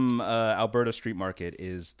gotten from Alberta Street Market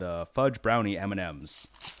is the fudge brownie M&Ms.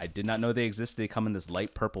 I did not know they existed. They come in this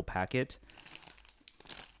light purple packet.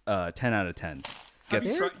 10 out of 10.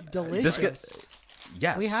 They're delicious.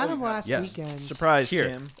 Yes. We had them last Yes. weekend. Surprise, Here.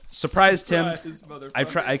 Tim. Surprise, Tim. Surprise,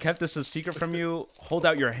 motherfucker. I kept this a secret from you. Hold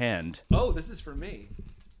out your hand. Oh, this is for me.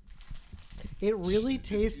 It really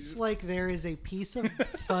tastes like there is a piece of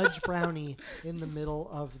fudge brownie in the middle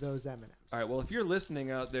of those M&Ms. All right. Well, if you're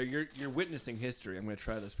listening out there, you're witnessing history. I'm going to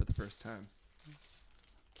try this for the first time.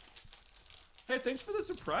 Hey, thanks for the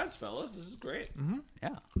surprise, fellas. This is great.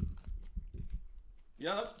 Yeah.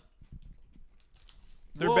 Yeah. That's...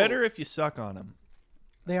 They're Whoa. better if you suck on them.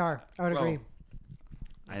 They are. I would Well, agree.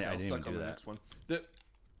 I I'll didn't suck even on do the that. next one.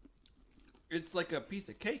 It's like a piece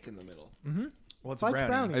of cake in the middle. Well, it's Fudge a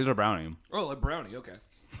brownie. These are brownie. Oh, a brownie. Okay.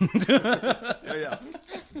 Yeah.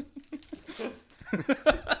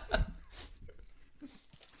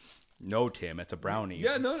 No, Tim. It's a brownie.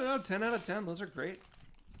 Yeah, no. 10 out of 10. Those are great.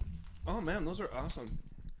 Oh, man. Those are awesome.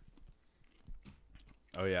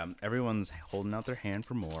 Oh, yeah. Everyone's holding out their hand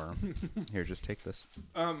for more. Here, just take this.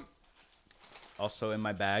 Also in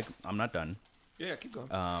my bag. I'm not done. Yeah, keep going.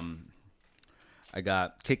 I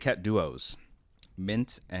got Kit Kat Duos,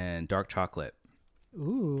 mint and dark chocolate.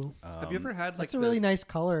 Ooh, Have you ever had like that's a really nice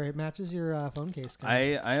color. It matches your phone case.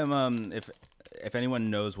 I am if anyone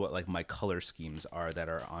knows what like my color schemes are that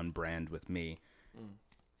are on brand with me,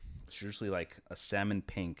 it's usually like a salmon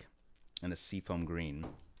pink and a seafoam green,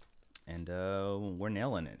 and we're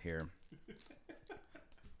nailing it here.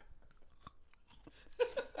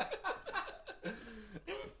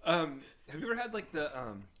 Have you ever had like the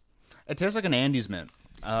It tastes like an Andes mint.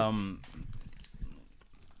 I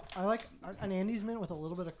like an Andes mint with a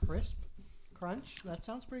little bit of crisp crunch. That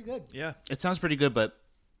sounds pretty good. Yeah. It sounds pretty good, but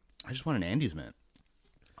I just want an Andes mint.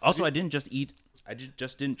 Also, I didn't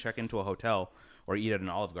check into a hotel or eat at an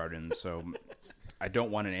Olive Garden, so I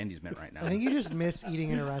don't want an Andes mint right now. I think you just miss eating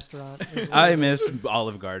in a restaurant. I miss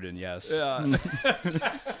Olive Garden, yes. yeah.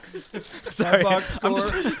 Sorry. Box score?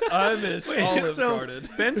 I miss Olive so Garden.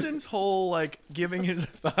 Benson's whole like giving his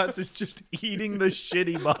thoughts is just eating the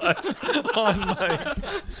shitty bun on like.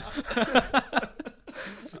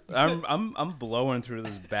 I'm blowing through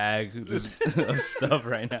this bag of stuff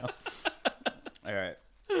right now. All right.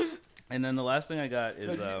 And then the last thing I got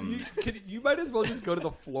is You might as well just go to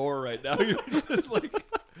the floor right now. You're just like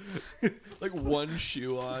one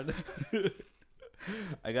shoe on.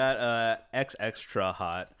 I got X Extra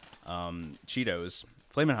Hot Cheetos,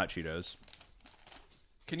 Flamin' Hot Cheetos.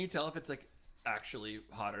 Can you tell if it's like actually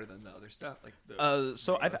hotter than the other stuff? Like the,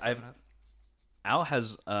 So I've Al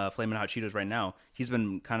has Flamin' Hot Cheetos right now. He's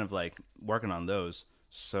been kind of like working on those.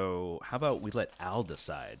 So how about we let Al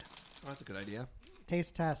decide? Oh, that's a good idea.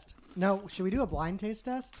 Taste test. No, should we do a blind taste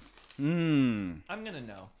test? I'm gonna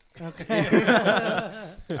know. Okay.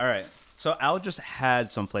 All right. So Al just had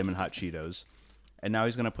some Flamin' Hot Cheetos, and now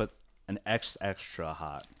he's gonna put an extra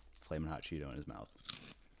hot Flamin' Hot Cheeto in his mouth.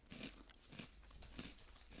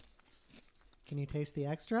 Can you taste the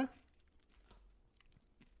extra?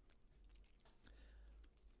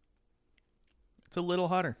 It's a little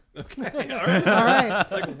hotter. Okay, all right. All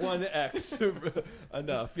right. Like 1x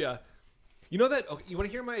enough. Yeah. You know that? Okay, you want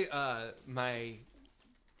to hear my my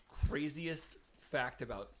craziest fact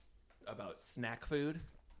about snack food?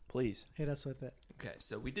 Please. Hit us with it. Okay,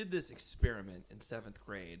 so we did this experiment in 7th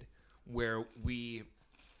grade where we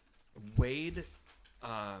weighed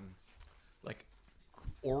like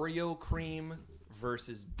Oreo cream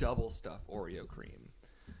versus double stuff Oreo cream,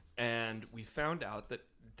 and we found out that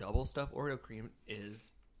double stuff Oreo cream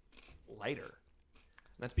is lighter.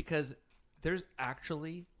 That's because there's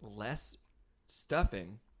actually less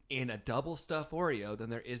stuffing in a double stuff Oreo than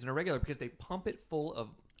there is in a regular because they pump it full of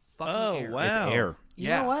fucking air. wow. It's air. You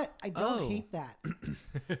Yeah. know what? I don't Oh. hate that.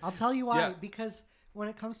 I'll tell you why. Yeah. Because when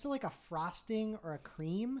it comes to like a frosting or a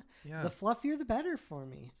cream, Yeah. the fluffier the better for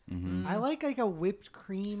me. I like a whipped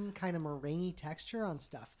cream kind of meringue texture on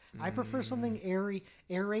stuff. I prefer something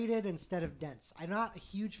aerated instead of dense. I'm not a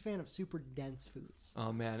huge fan of super dense foods.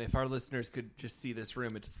 Oh man, if our listeners could just see this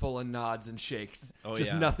room, it's full of nods and shakes. Oh,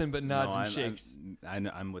 just yeah. nothing but nods No, and shakes.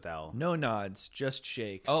 I'm with Al. No nods, just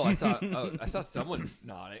shakes. Oh, I saw someone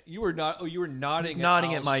nodding. You were not. Oh, you were nodding.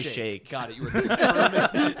 nodding at Al's my shake. Got it. You were.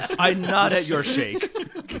 I nod at your shake.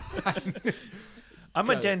 I'm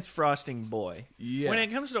a dense frosting boy. Yeah. When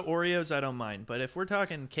it comes to Oreos, I don't mind. But if we're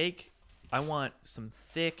talking cake, I want some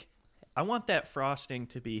thick. I want that frosting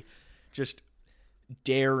to be just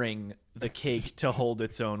daring the cake to hold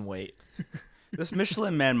its own weight. This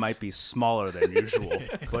Michelin Man might be smaller than usual,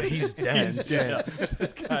 but he's dense.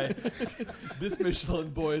 This guy, this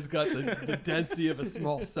Michelin boy's got the density of a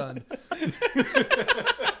small sun.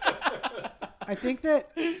 I think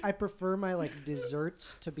that I prefer my like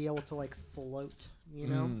desserts to be able to like float, you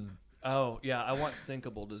know? Oh yeah, I want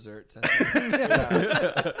sinkable desserts. I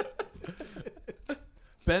think.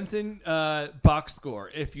 Benson, box score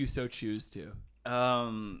if you so choose to.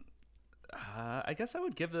 I guess I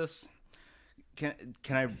would give this. Can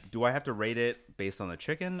I? Do I have to rate it based on the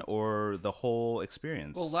chicken or the whole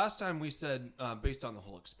experience? Well, last time we said based on the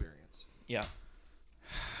whole experience. Yeah.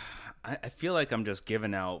 I feel like I'm just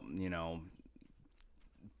giving out,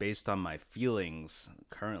 based on my feelings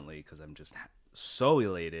currently, because I'm just so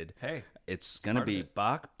elated. Hey, it's gonna part of be it.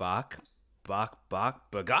 bak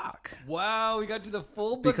bagak. Wow, we got to the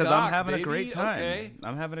full Because bagak, I'm having baby. a great time. Okay.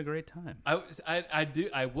 I'm having a great time.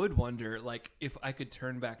 I would wonder, like, if I could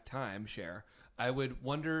turn back time, Cher, I would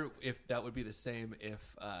wonder if that would be the same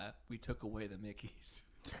if we took away the Mickeys.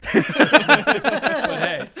 But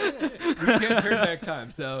hey, we can't turn back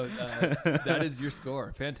time, so that is your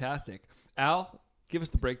score. Fantastic. Al, give us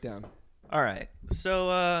the breakdown. All right.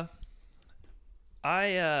 So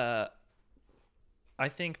I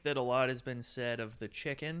think that a lot has been said of the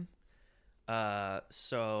chicken.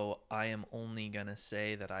 So I am only going to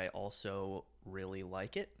say that I also really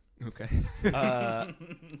like it. Okay.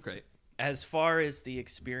 Great. As far as the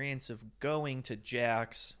experience of going to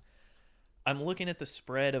Jack's, I'm looking at the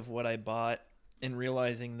spread of what I bought and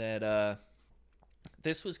realizing that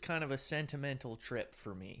this was kind of a sentimental trip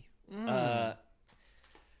for me.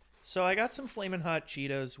 So I got some Flamin' Hot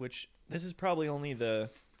Cheetos, which this is probably only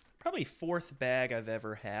the fourth bag I've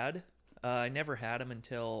ever had. I never had them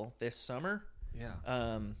until this summer.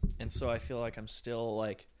 Yeah. And so I feel like I'm still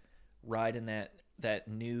like riding that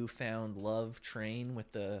newfound love train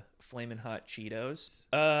with the Flamin' Hot Cheetos.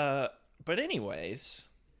 But anyways,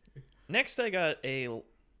 next I got a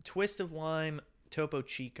Twist of Lime Topo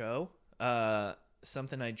Chico,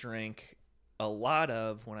 something I drank a lot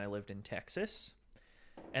of when I lived in Texas.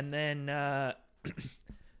 And then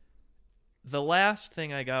the last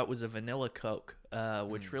thing I got was a vanilla Coke,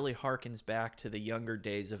 which really harkens back to the younger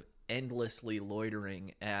days of endlessly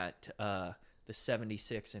loitering at the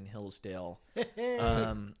 76 in Hillsdale,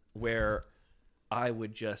 where I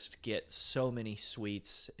would just get so many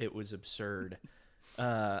sweets. It was absurd.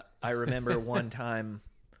 I remember one time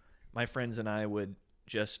my friends and I would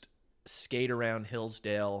just skate around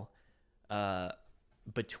Hillsdale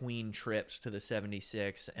between trips to the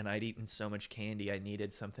 76, and I'd eaten so much candy I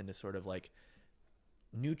needed something to sort of like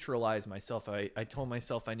neutralize myself. I told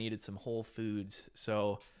myself I needed some Whole Foods,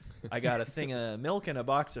 so I got a thing of milk and a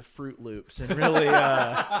box of Fruit Loops and really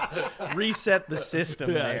reset the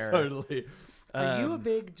system there. Totally. Are you a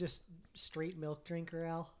big just straight milk drinker,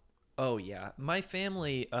 Al? Oh yeah, my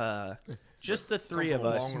family, just the three of from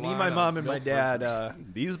a us, long me, line my of mom, and my milk dad.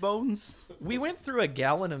 drinkers. These bones? We went through a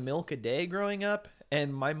gallon of milk a day growing up,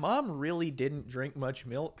 and my mom really didn't drink much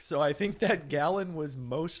milk, so I think that gallon was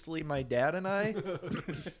mostly my dad and I.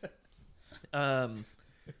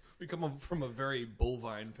 We come from a very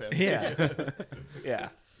bovine family. Yeah, yeah.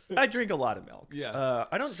 I drink a lot of milk. Yeah.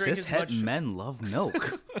 I don't drink as much. Cishet men love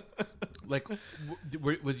milk. Like,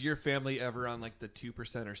 was your family ever on like the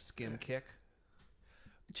 2% or skim kick?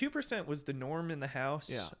 2% was the norm in the house.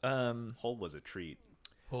 Yeah. Whole was a treat.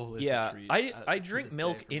 Oh, it's Yeah, a treat. I To drink this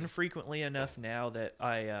milk day for me. infrequently enough now that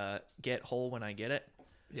I get Whole when I get it.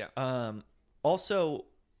 Yeah. Also,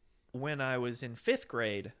 when I was in 5th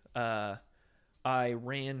grade, I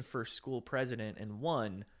ran for school president and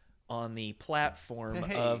won on the platform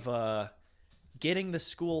Hey. of getting the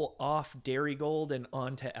school off Dairygold and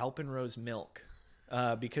onto Alpenrose milk.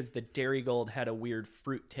 Because the Dairygold had a weird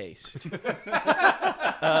fruit taste.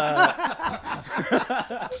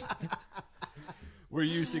 Were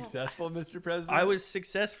you successful, Mr. President? I was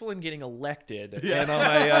successful in getting elected, Yeah. and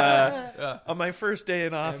on my first day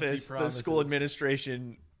in office, the promises. school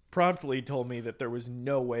administration promptly told me that there was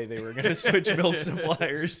no way they were going to switch milk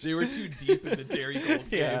suppliers. They were too deep in the Dairygold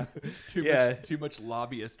game. Yeah. Too much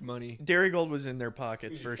lobbyist money. Dairygold was in their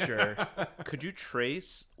pockets for sure. Could you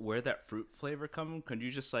trace where that fruit flavor come? Could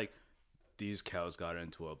you just like, these cows got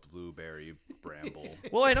into a blueberry bramble?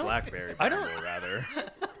 Well, I don't. Blackberry I bramble, don't- rather.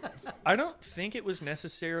 I don't think it was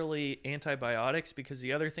necessarily antibiotics, because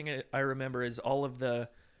the other thing I remember is all of the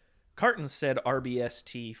cartons said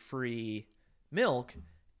RBST free milk,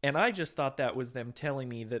 and I just thought that was them telling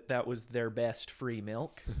me that that was their best free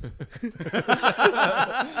milk.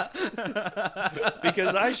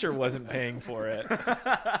 Because I sure wasn't paying for it.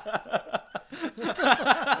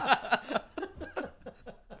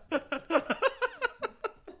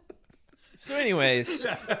 So anyways,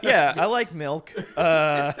 yeah, I like milk.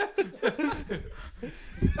 Well,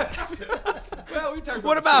 we talked about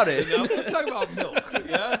What about chicken it? enough. Let's talk about milk.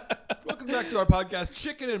 Yeah. Welcome back to our podcast,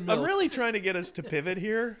 Chicken and Milk. I'm really trying to get us to pivot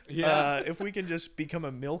here. Yeah. If we can just become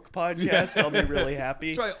a milk podcast, I'll be really happy.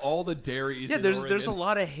 Let's try all the dairies. Yeah, in there's Oregon. a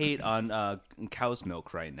lot of hate on cow's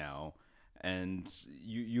milk right now, and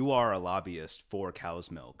you are a lobbyist for cow's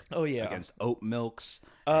milk. Oh, yeah. Against oat milks,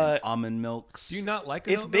 and almond milks. Do you not like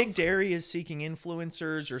If oat Big milk? Dairy is seeking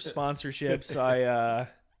influencers or sponsorships, I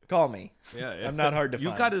call me. Yeah. I'm not hard to You've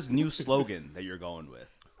find. got this new slogan that you're going with.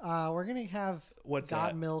 We're gonna have What's "Got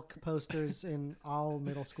that? Milk" posters in all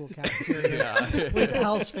middle school cafeterias with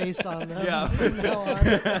Al's face on them. Yeah. From now on.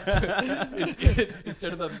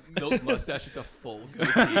 Instead of the milk mustache, it's a full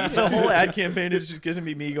goatee. The whole ad campaign is just going to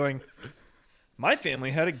be me going, my family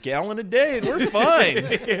had a gallon a day and we're fine.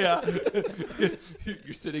 Yeah.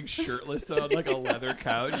 You're sitting shirtless on like a leather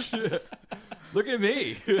couch. Look at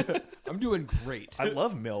me. I'm doing great. I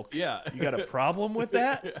love milk. Yeah. You got a problem with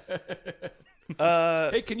that?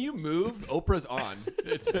 Hey, can you move? Oprah's on.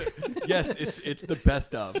 Yes, it's the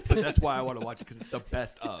best of. But that's why I want to watch it, because it's the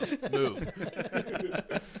best of. Move.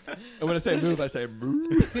 And when I say move, I say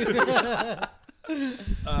move.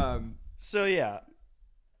 So yeah,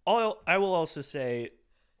 I will also say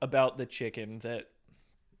about the chicken that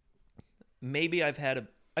maybe of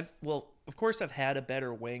course I've had a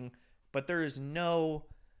better wing, but there is no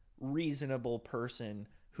reasonable person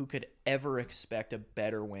who could ever expect a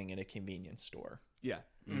better wing at a convenience store. Yeah.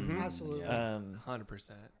 Absolutely.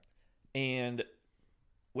 100%. And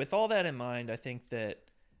with all that in mind, I think that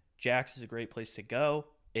Jack's is a great place to go.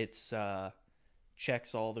 It's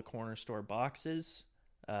checks all the corner store boxes.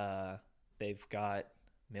 They've got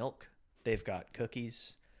milk. They've got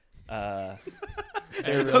cookies. They're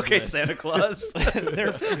Okay, Santa Claus.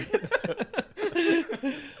 they're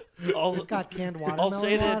They've got canned watermelon I'll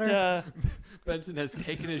say water. that Benson has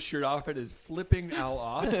taken his shirt off and is flipping Al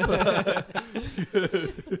off.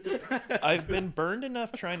 I've been burned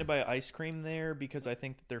enough trying to buy ice cream there because I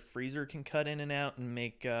think that their freezer can cut in and out and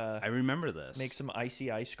make I remember this. make some icy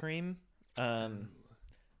ice cream.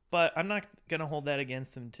 But I'm not gonna hold that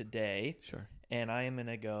against them today. Sure. And I am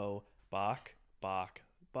gonna go Bach,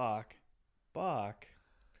 Bagok.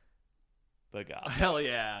 Hell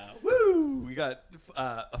yeah. Woo! We got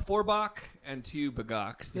a 4-Bach and 2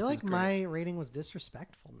 Bagocks. I feel like my rating was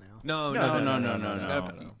disrespectful now. No.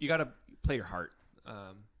 You gotta play your heart.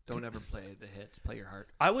 Don't ever play the hits. Play your heart.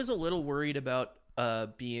 I was a little worried about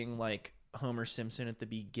being like Homer Simpson at the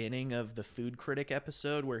beginning of the Food Critic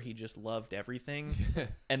episode where he just loved everything.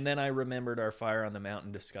 And then I remembered our Fire on the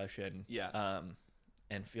Mountain discussion. Yeah.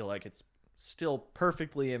 And feel like it's still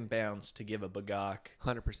perfectly in bounds to give a Bagok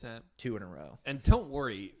 100%. 2 in a row. And don't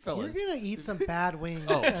worry, fellas. You're gonna eat some bad wings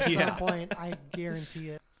Oh, at yeah. some point. I guarantee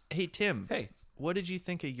it. Hey, Tim. Hey. What did you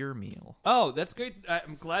think of your meal? Oh, that's great.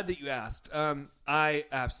 I'm glad that you asked. I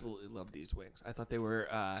absolutely love these wings. I thought they were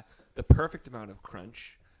the perfect amount of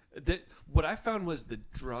crunch. What I found was the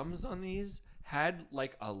drums on these had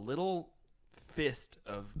like a little fist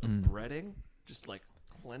of breading just like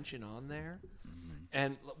clenching on there.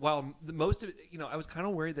 And while most of it, I was kind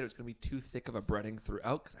of worried that it was going to be too thick of a breading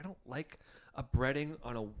throughout because I don't like a breading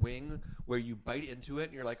on a wing where you bite into it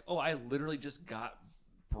and you're like, oh, I literally just got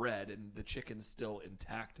bread and the chicken's still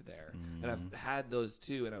intact there. And I've had those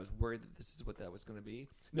too, and I was worried that this is what that was going to be.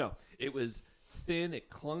 No, it was thin, it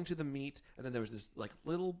clung to the meat, and then there was this like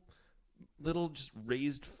little just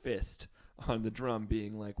raised fist on the drum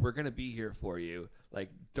being like, we're going to be here for you. Like,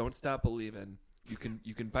 don't stop believing. You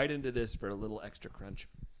can bite into this for a little extra crunch.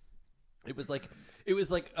 It was like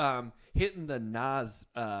hitting the Nas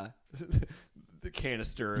the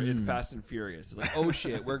canister in Fast and Furious. It's like, oh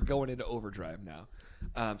shit, we're going into overdrive now.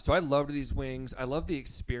 So I loved these wings. I loved the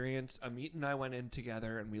experience. Amit and I went in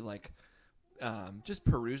together and we just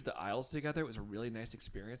perused the aisles together. It was a really nice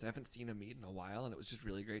experience. I haven't seen Amit in a while, and it was just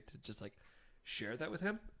really great to just like share that with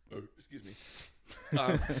him. Oh, excuse me.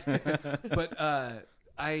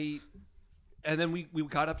 And then we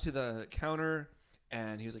got up to the counter,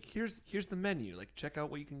 and he was like, here's the menu. Like, check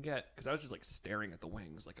out what you can get. Because I was just, like, staring at the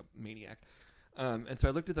wings like a maniac. And so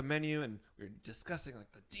I looked at the menu, and we were discussing,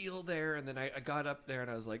 like, the deal there. And then I got up there,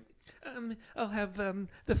 and I was like, I'll have the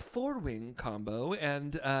 4-wing combo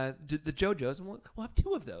and the JoJo's, and we'll have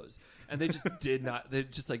 2 of those. And they just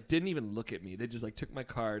didn't even look at me. They just, like, took my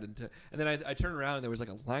card. And then I turned around, and there was, like,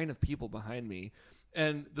 a line of people behind me.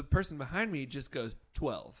 And the person behind me just goes,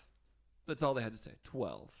 12. That's all they had to say,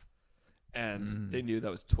 12. And they knew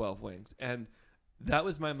that was 12 wings. And that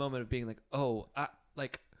was my moment of being like, oh, I've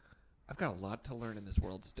got a lot to learn in this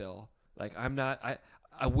world still. Like,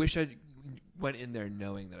 I wish I went in there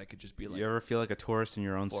knowing that I could just be like. You ever feel like a tourist in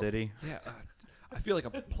your own city? Yeah. I feel like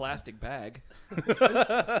a plastic bag.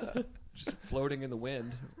 Just floating in the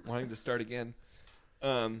wind, wanting to start again.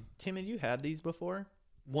 Tim, had you had these before?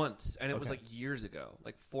 Once. And it was like years ago,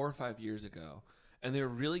 like 4 or 5 years ago. And they were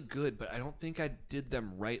really good, but I don't think I did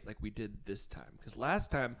them right like we did this time. Because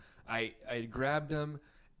last time I grabbed them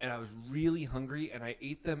and I was really hungry and I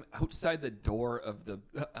ate them outside the door of the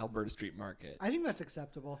Alberta Street Market. I think that's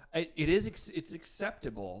acceptable. It's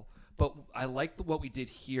acceptable, but I like what we did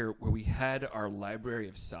here where we had our library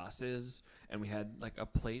of sauces and we had like a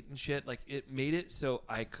plate and shit. Like, it made it so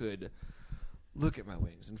I could look at my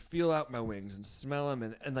wings and feel out my wings and smell them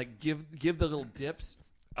and like give the little dips.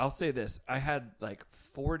 I'll say this. I had like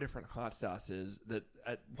 4 different hot sauces that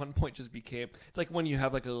at one point just became... It's like when you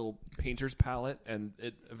have like a little painter's palette and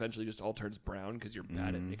it eventually just all turns brown because you're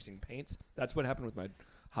bad at mixing paints. That's what happened with my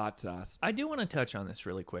hot sauce. I do want to touch on this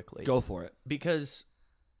really quickly. Go for it. Because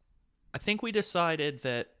I think we decided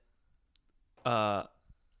that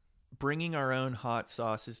bringing our own hot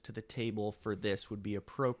sauces to the table for this would be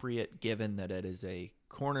appropriate given that it is a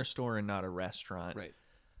corner store and not a restaurant. Right.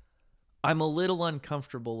 I'm a little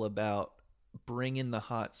uncomfortable about bringing the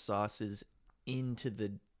hot sauces into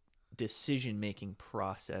the decision-making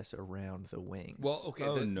process around the wings. Well, okay.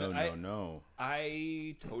 Oh, no.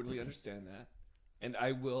 I totally understand that. And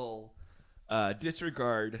I will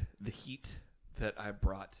disregard the heat that I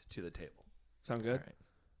brought to the table. Sound good?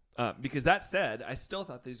 All right. Because that said, I still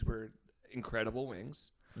thought these were incredible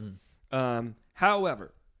wings.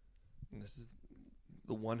 However, and this is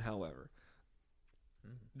the one however,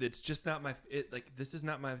 it's just not this is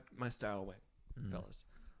not my style wing, fellas.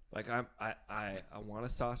 Like I want a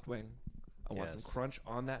sauced wing. I want some crunch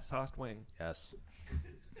on that sauced wing. Yes.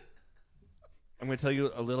 I'm going to tell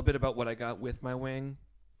you a little bit about what I got with my wing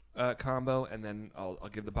combo, and then I'll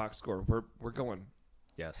give the box score. We're going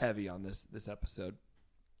heavy on this episode.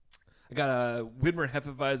 I got a Widmer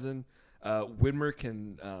Hefeweizen. Widmer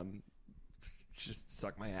can just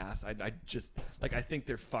suck my ass. I just like, I think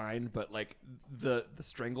they're fine, but like the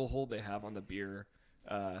stranglehold they have on the beer.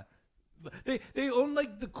 They own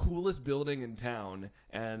like the coolest building in town,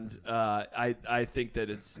 and I think that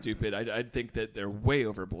it's stupid. I think that they're way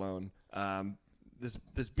overblown.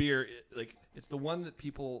 This beer, like, it's the one that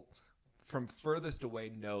people from furthest away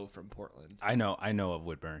know from Portland. I know of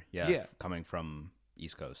Widmer. Yeah. Coming from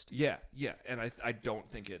East Coast. Yeah, and I don't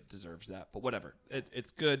think it deserves that, but whatever.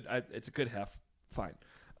 It's good. It's a good hef. Fine.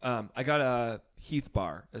 I got a Heath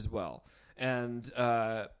bar as well. And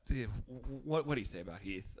what do you say about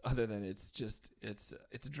Heath? Other than it's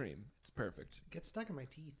a dream. It's perfect. It gets stuck in my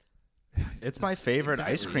teeth. It's my favorite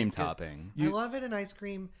ice cream topping. I love it in ice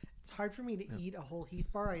cream. It's hard for me to eat a whole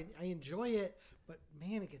Heath bar. I enjoy it, but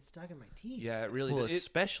man, it gets stuck in my teeth. Yeah, it really does.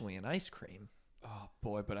 Especially in ice cream. Oh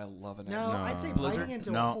boy, but I love it. No, I'd say biting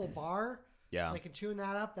into a whole bar. Yeah. Like, and chewing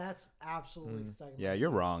that up, that's absolutely stuck in my Yeah, teeth.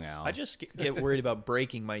 you're wrong, Al. I just get worried about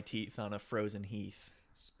breaking my teeth on a frozen Heath.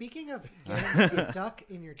 Speaking of getting stuck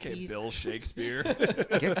in your Okay, teeth, Bill Shakespeare.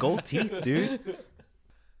 Get gold teeth, dude.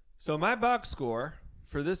 So my box score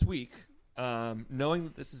for this week, knowing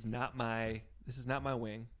that this is not my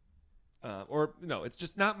wing,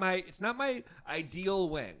 it's not my ideal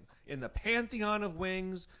wing in the pantheon of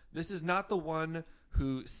wings. This is not the one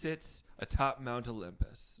who sits atop Mount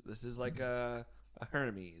Olympus. This is like a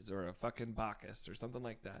Hermes or a fucking Bacchus or something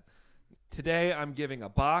like that. Today I'm giving a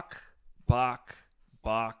Bach.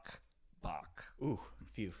 Ooh,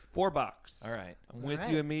 phew. 4 bucks. All right. I'm with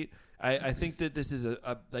you, Amit. I think that this is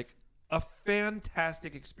a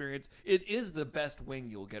fantastic experience. It is the best wing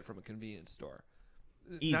you'll get from a convenience store.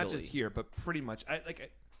 Easily. Not just here, but pretty much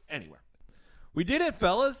anywhere. We did it,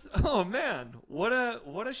 fellas. Oh man, what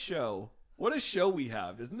a show. What a show we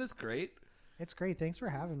have. Isn't this great? it's great. Thanks for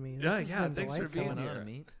having me. This has been Thanks for being delightful.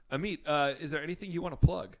 here. Amit, is there anything you want to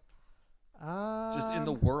plug? Just in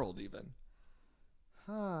the world, even.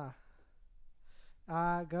 Go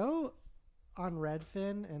on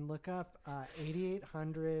Redfin and look up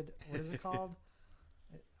 8800. What is it called?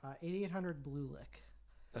 8800 Blue Lick.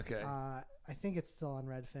 Okay. I think it's still on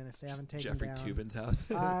Redfin if they haven't taken Jeffrey down. Toobin's house.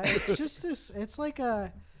 It's just this. It's like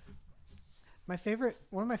one of my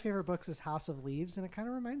favorite books is House of Leaves, and it kind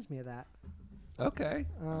of reminds me of that. Okay.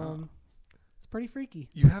 It's pretty freaky.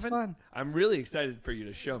 It's fun. I'm really excited for you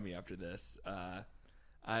to show me after this.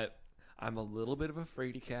 I'm a little bit of a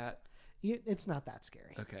fraidy cat. It's not that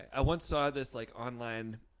scary. Okay. I once saw this like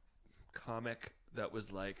online comic that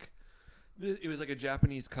was like, it was like a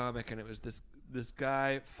Japanese comic, and it was this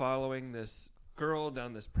guy following this girl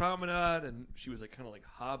down this promenade, and she was like kind of like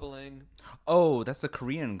hobbling. Oh, that's the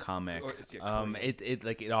Korean comic. Korean.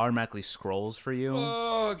 It automatically scrolls for you.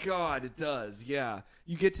 Oh God, it does. Yeah,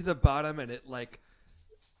 you get to the bottom, and it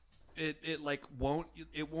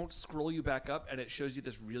won't scroll you back up, and it shows you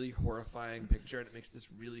this really horrifying picture, and it makes this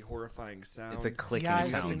really horrifying sound. It's a clicking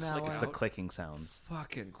sound. It's the clicking sounds.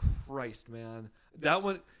 Fucking Christ, man! That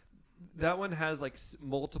one has like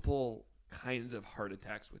multiple kinds of heart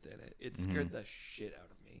attacks within it. It scared the shit out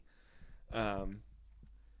of me.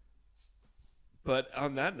 But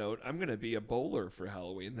on that note, I'm going to be a bowler for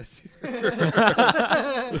Halloween this year.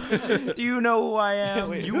 Do you know who I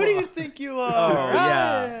am? Who do you think you are? Oh,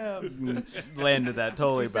 yeah. Landed that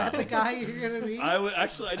totally Is that the guy you're gonna be? I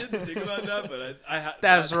didn't think about that, but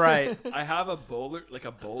That's right. I have a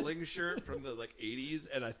bowling shirt from the like 80s,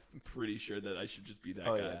 and I'm pretty sure that I should just be that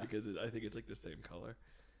guy because I think it's like the same color.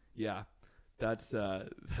 Yeah, that's gonna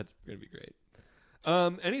be great.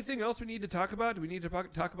 Anything else we need to talk about? Do we need to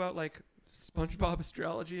talk about like SpongeBob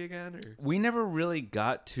astrology again? Or? We never really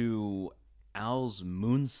got to Al's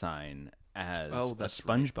moon sign as a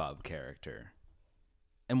SpongeBob character.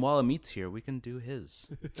 And while Amit's here, we can do his.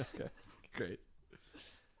 Okay, great.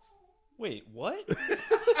 Wait, what?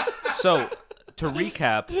 So, to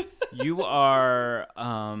recap, you are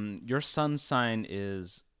your sun sign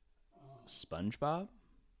is SpongeBob.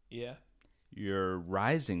 Yeah. Your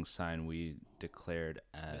rising sign we declared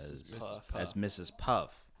as Mrs.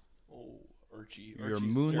 Puff. Oh, Archie. Your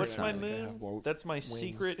Archie's moon staring What's at my me like I have moon? That's my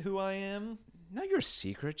secret who I am. Not your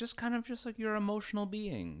secret, just kind of just like your emotional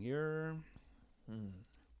being. You're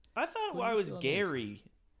I thought What do I you was feel it Gary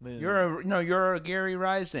Moon. you're a Gary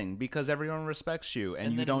Rising because everyone respects you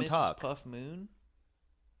and you then don't a Mrs. talk. Puff Moon.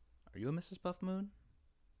 Are you a Mrs. Puff Moon?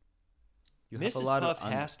 You Mrs. Puff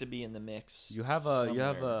has to be in the mix. You have a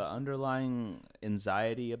somewhere. underlying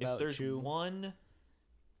anxiety about If there's you. one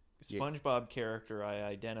SpongeBob character I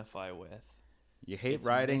identify with, You hate it's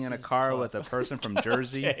riding in a Mrs. car Puff. with a person from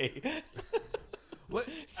Jersey. Okay. What?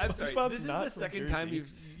 I'm sorry. SpongeBob's This is not the from second time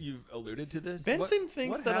Jersey. you've alluded to this. Benson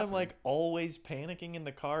thinks what that I'm happened? like always panicking in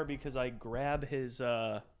the car because I grab his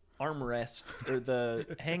armrest or the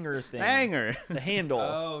hanger thing. Hanger. The handle.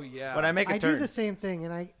 Oh yeah. When I make a I turn. do the same thing,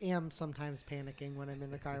 and I am sometimes panicking when I'm in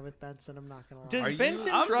the car with Benson. I'm not gonna lie. Does Are you-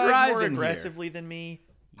 Benson I'm drive more driving here. aggressively than me?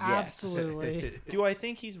 Yes. Absolutely. Do I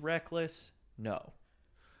think he's reckless? No.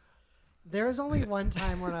 There was only one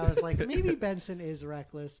time when I was like, maybe Benson is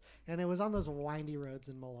reckless, and it was on those windy roads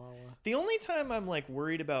in Malala. The only time I'm like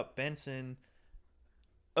worried about Benson.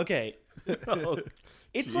 Okay.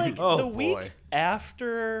 It's like Oh, the week boy.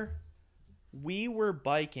 after we were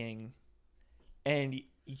biking and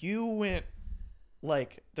you went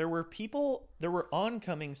like there were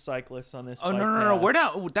oncoming cyclists on this Oh bike no! path. We're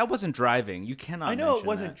not. That wasn't driving. You cannot. I know it mention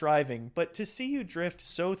wasn't that. driving, but to see you drift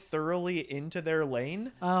so thoroughly into their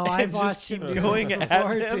lane Oh, and I've just watched keep him do going this at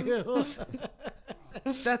before, them.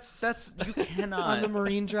 too. That's you cannot. On the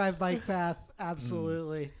Marine Drive bike path,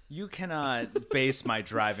 absolutely. You cannot base my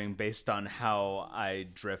driving based on how I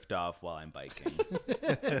drift off while I'm biking.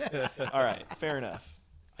 All right, fair enough.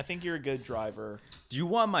 I think you're a good driver. Do you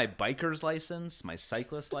want my biker's license? My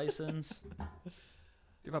cyclist license? Do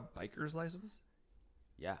you have a biker's license?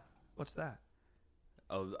 Yeah. What's that?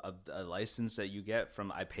 A license that you get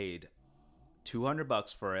from. I paid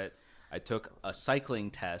 $200 for it. I took a cycling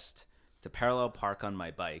test to parallel park on my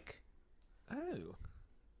bike. Oh.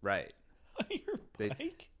 Right. Your They-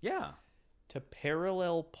 bike Yeah. to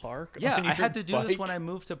parallel park. Yeah, on I your had to do this bike? when I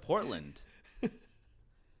moved to Portland.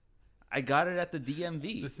 I got it at the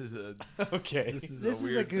DMV. This is a Okay. This is This a is a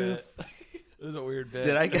weird goof. bit. This is a weird bit.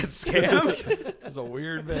 Did I get scammed? This is a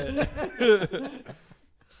weird bit.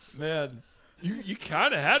 Man, you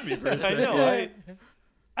kind of had me for a I second. know.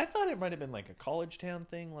 I thought it might have been like a college town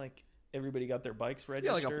thing, like everybody got their bikes like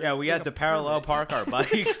registered. Yeah, we Like had a to parallel permit. park our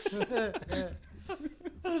bikes.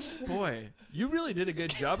 Boy, you really did a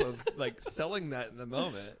good job of like selling that in the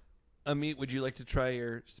moment. Amit, would you like to try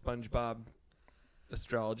your SpongeBob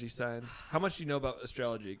astrology signs? How much do you know about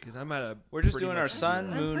astrology? Because I'm at a. We're just pretty doing much our sun,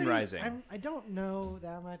 zero. moon, rising. I don't know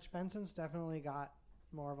that much. Benson's definitely got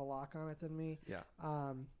more of a lock on it than me. Yeah.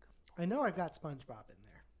 I know I've got SpongeBob in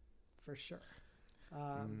there, for sure.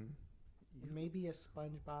 Maybe a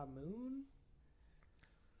SpongeBob moon.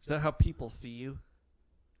 Is that how people see you?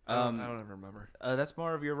 I don't ever remember. That's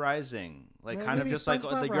more of your rising, like Well, kind of maybe just like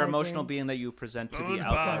SpongeBob your emotional Rising. being that you present to the SpongeBob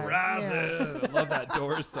outward. Rising. I love that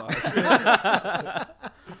Doors song.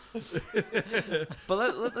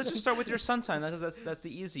 But let's just start with your sun sign. That's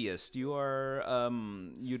the easiest. You are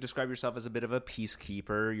you describe yourself as a bit of a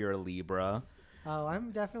peacekeeper. You're a Libra. Oh,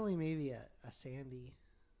 I'm definitely maybe a Sandy.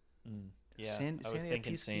 Yeah, Sandy I was a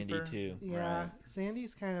thinking Sandy peacekeeper? too. Yeah, Right.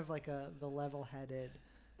 Sandy's kind of like the level-headed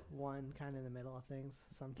one, kind of in the middle of things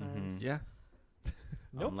sometimes. Yeah.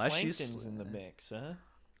 No Unless she's- Plankton's in the mix, huh?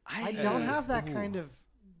 I don't have that Ooh. kind of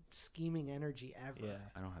scheming energy ever. Yeah.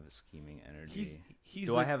 I don't have a scheming energy. He's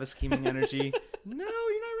Do I have a scheming energy? No, you're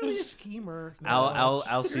not really a schemer. I'll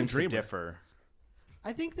You're a seem to dreamer. differ.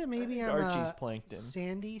 I think that maybe I'm Archie's a Plankton.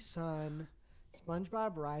 Sandy Sun,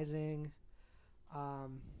 SpongeBob Rising.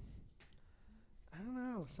 I don't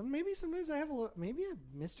know. Sometimes I have maybe a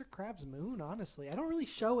Mr. Krabs Moon. Honestly, I don't really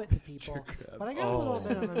show it to people, Krabs. but I got a little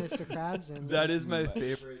bit of a Mr. Krabs in. That is my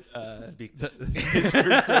favorite.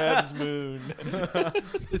 Mr. Krabs Moon.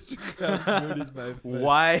 Mr. Krabs Moon is my favorite.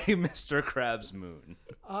 Why Mr. Krabs Moon?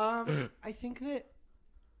 I think that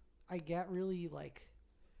I get really like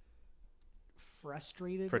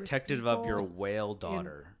frustrated, with Protective of your people whale and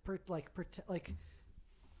daughter.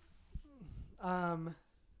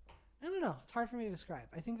 I don't know. It's hard for me to describe.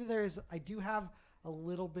 I think that I do have a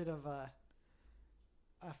little bit of a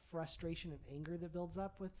frustration and anger that builds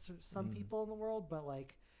up with some people in the world, but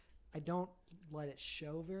like I don't let it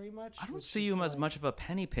show very much. I don't which see you is as like- much of a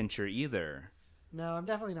penny pincher either. No, I'm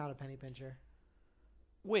definitely not a penny pincher.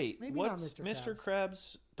 Wait, Maybe not what's Mr. Mr.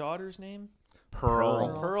 Krabs' daughter's name?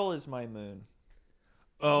 Pearl. Pearl is my moon.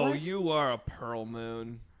 Oh, What? you are a pearl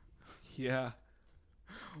moon. Yeah.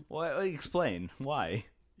 Well, explain why.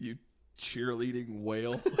 You cheerleading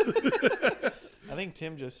whale. I think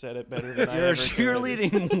Tim just said it better than I You're a ever could.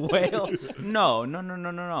 cheerleading whale.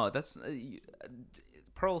 No. That's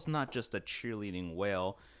Pearl's not just a cheerleading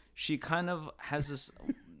whale. She kind of has this.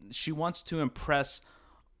 She wants to impress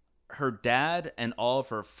her dad and all of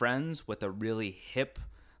her friends with a really hip,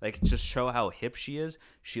 like, just show how hip she is.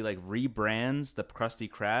 She like rebrands the Krusty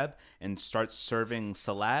Krab and starts serving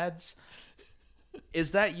salads.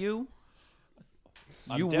 Is that you?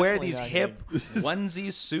 You wear these hip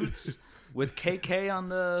onesie suits with KK on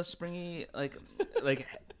the springy, like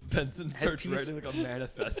Benson starts headpiece. writing like a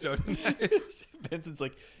manifesto. Benson's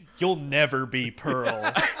like, "You'll never be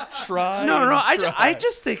Pearl. Try." No. and try." I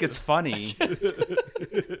just think it's funny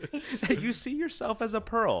that you see yourself as a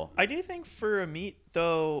Pearl. I do think for Amit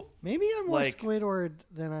though, Maybe I'm more Like- Squidward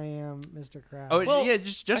than I am Mr. Krabs. Oh Well, yeah,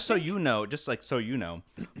 just I so think- you know, just like so you know,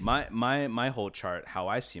 my whole chart, how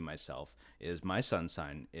I see myself is my sun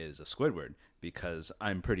sign is a Squidward because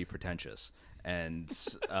I'm pretty pretentious, and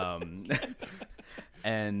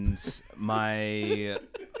and my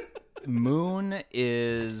moon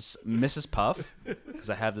is Mrs. Puff because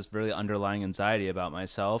I have this really underlying anxiety about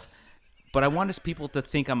myself. But I want people to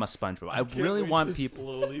think I'm a SpongeBob. I really want people.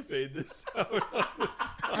 slowly fade this out.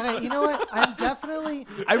 Okay, you know what? I'm definitely.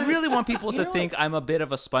 I really want people You to know think I'm a bit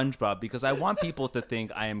of a SpongeBob because I want people to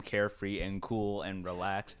think I am carefree and cool and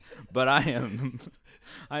relaxed. But I am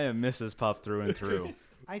Mrs. Puff through and through.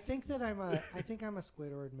 I think that I'm a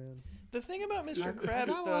Squidward moon. the thing about Mr. I've Krabs got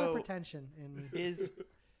a lot of though pretension in me. is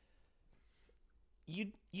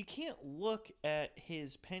you can't look at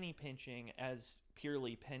his penny pinching as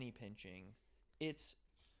purely penny pinching.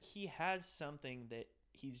 He has something that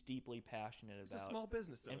he's deeply passionate It's a about. small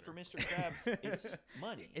business owner. And for Mr. Krabs, it's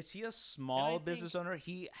money. Is he a And I small think- business owner?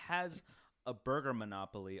 He has a burger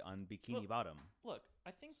monopoly on Bikini Look, Bottom. Look,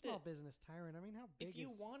 I think Small that business tyrant. I mean, how big if you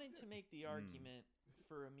is? wanted to make the argument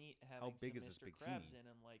for Amit having How big some is this Mr. Krabs bikini? in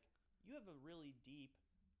him, like, you have a really deep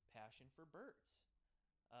passion for birds.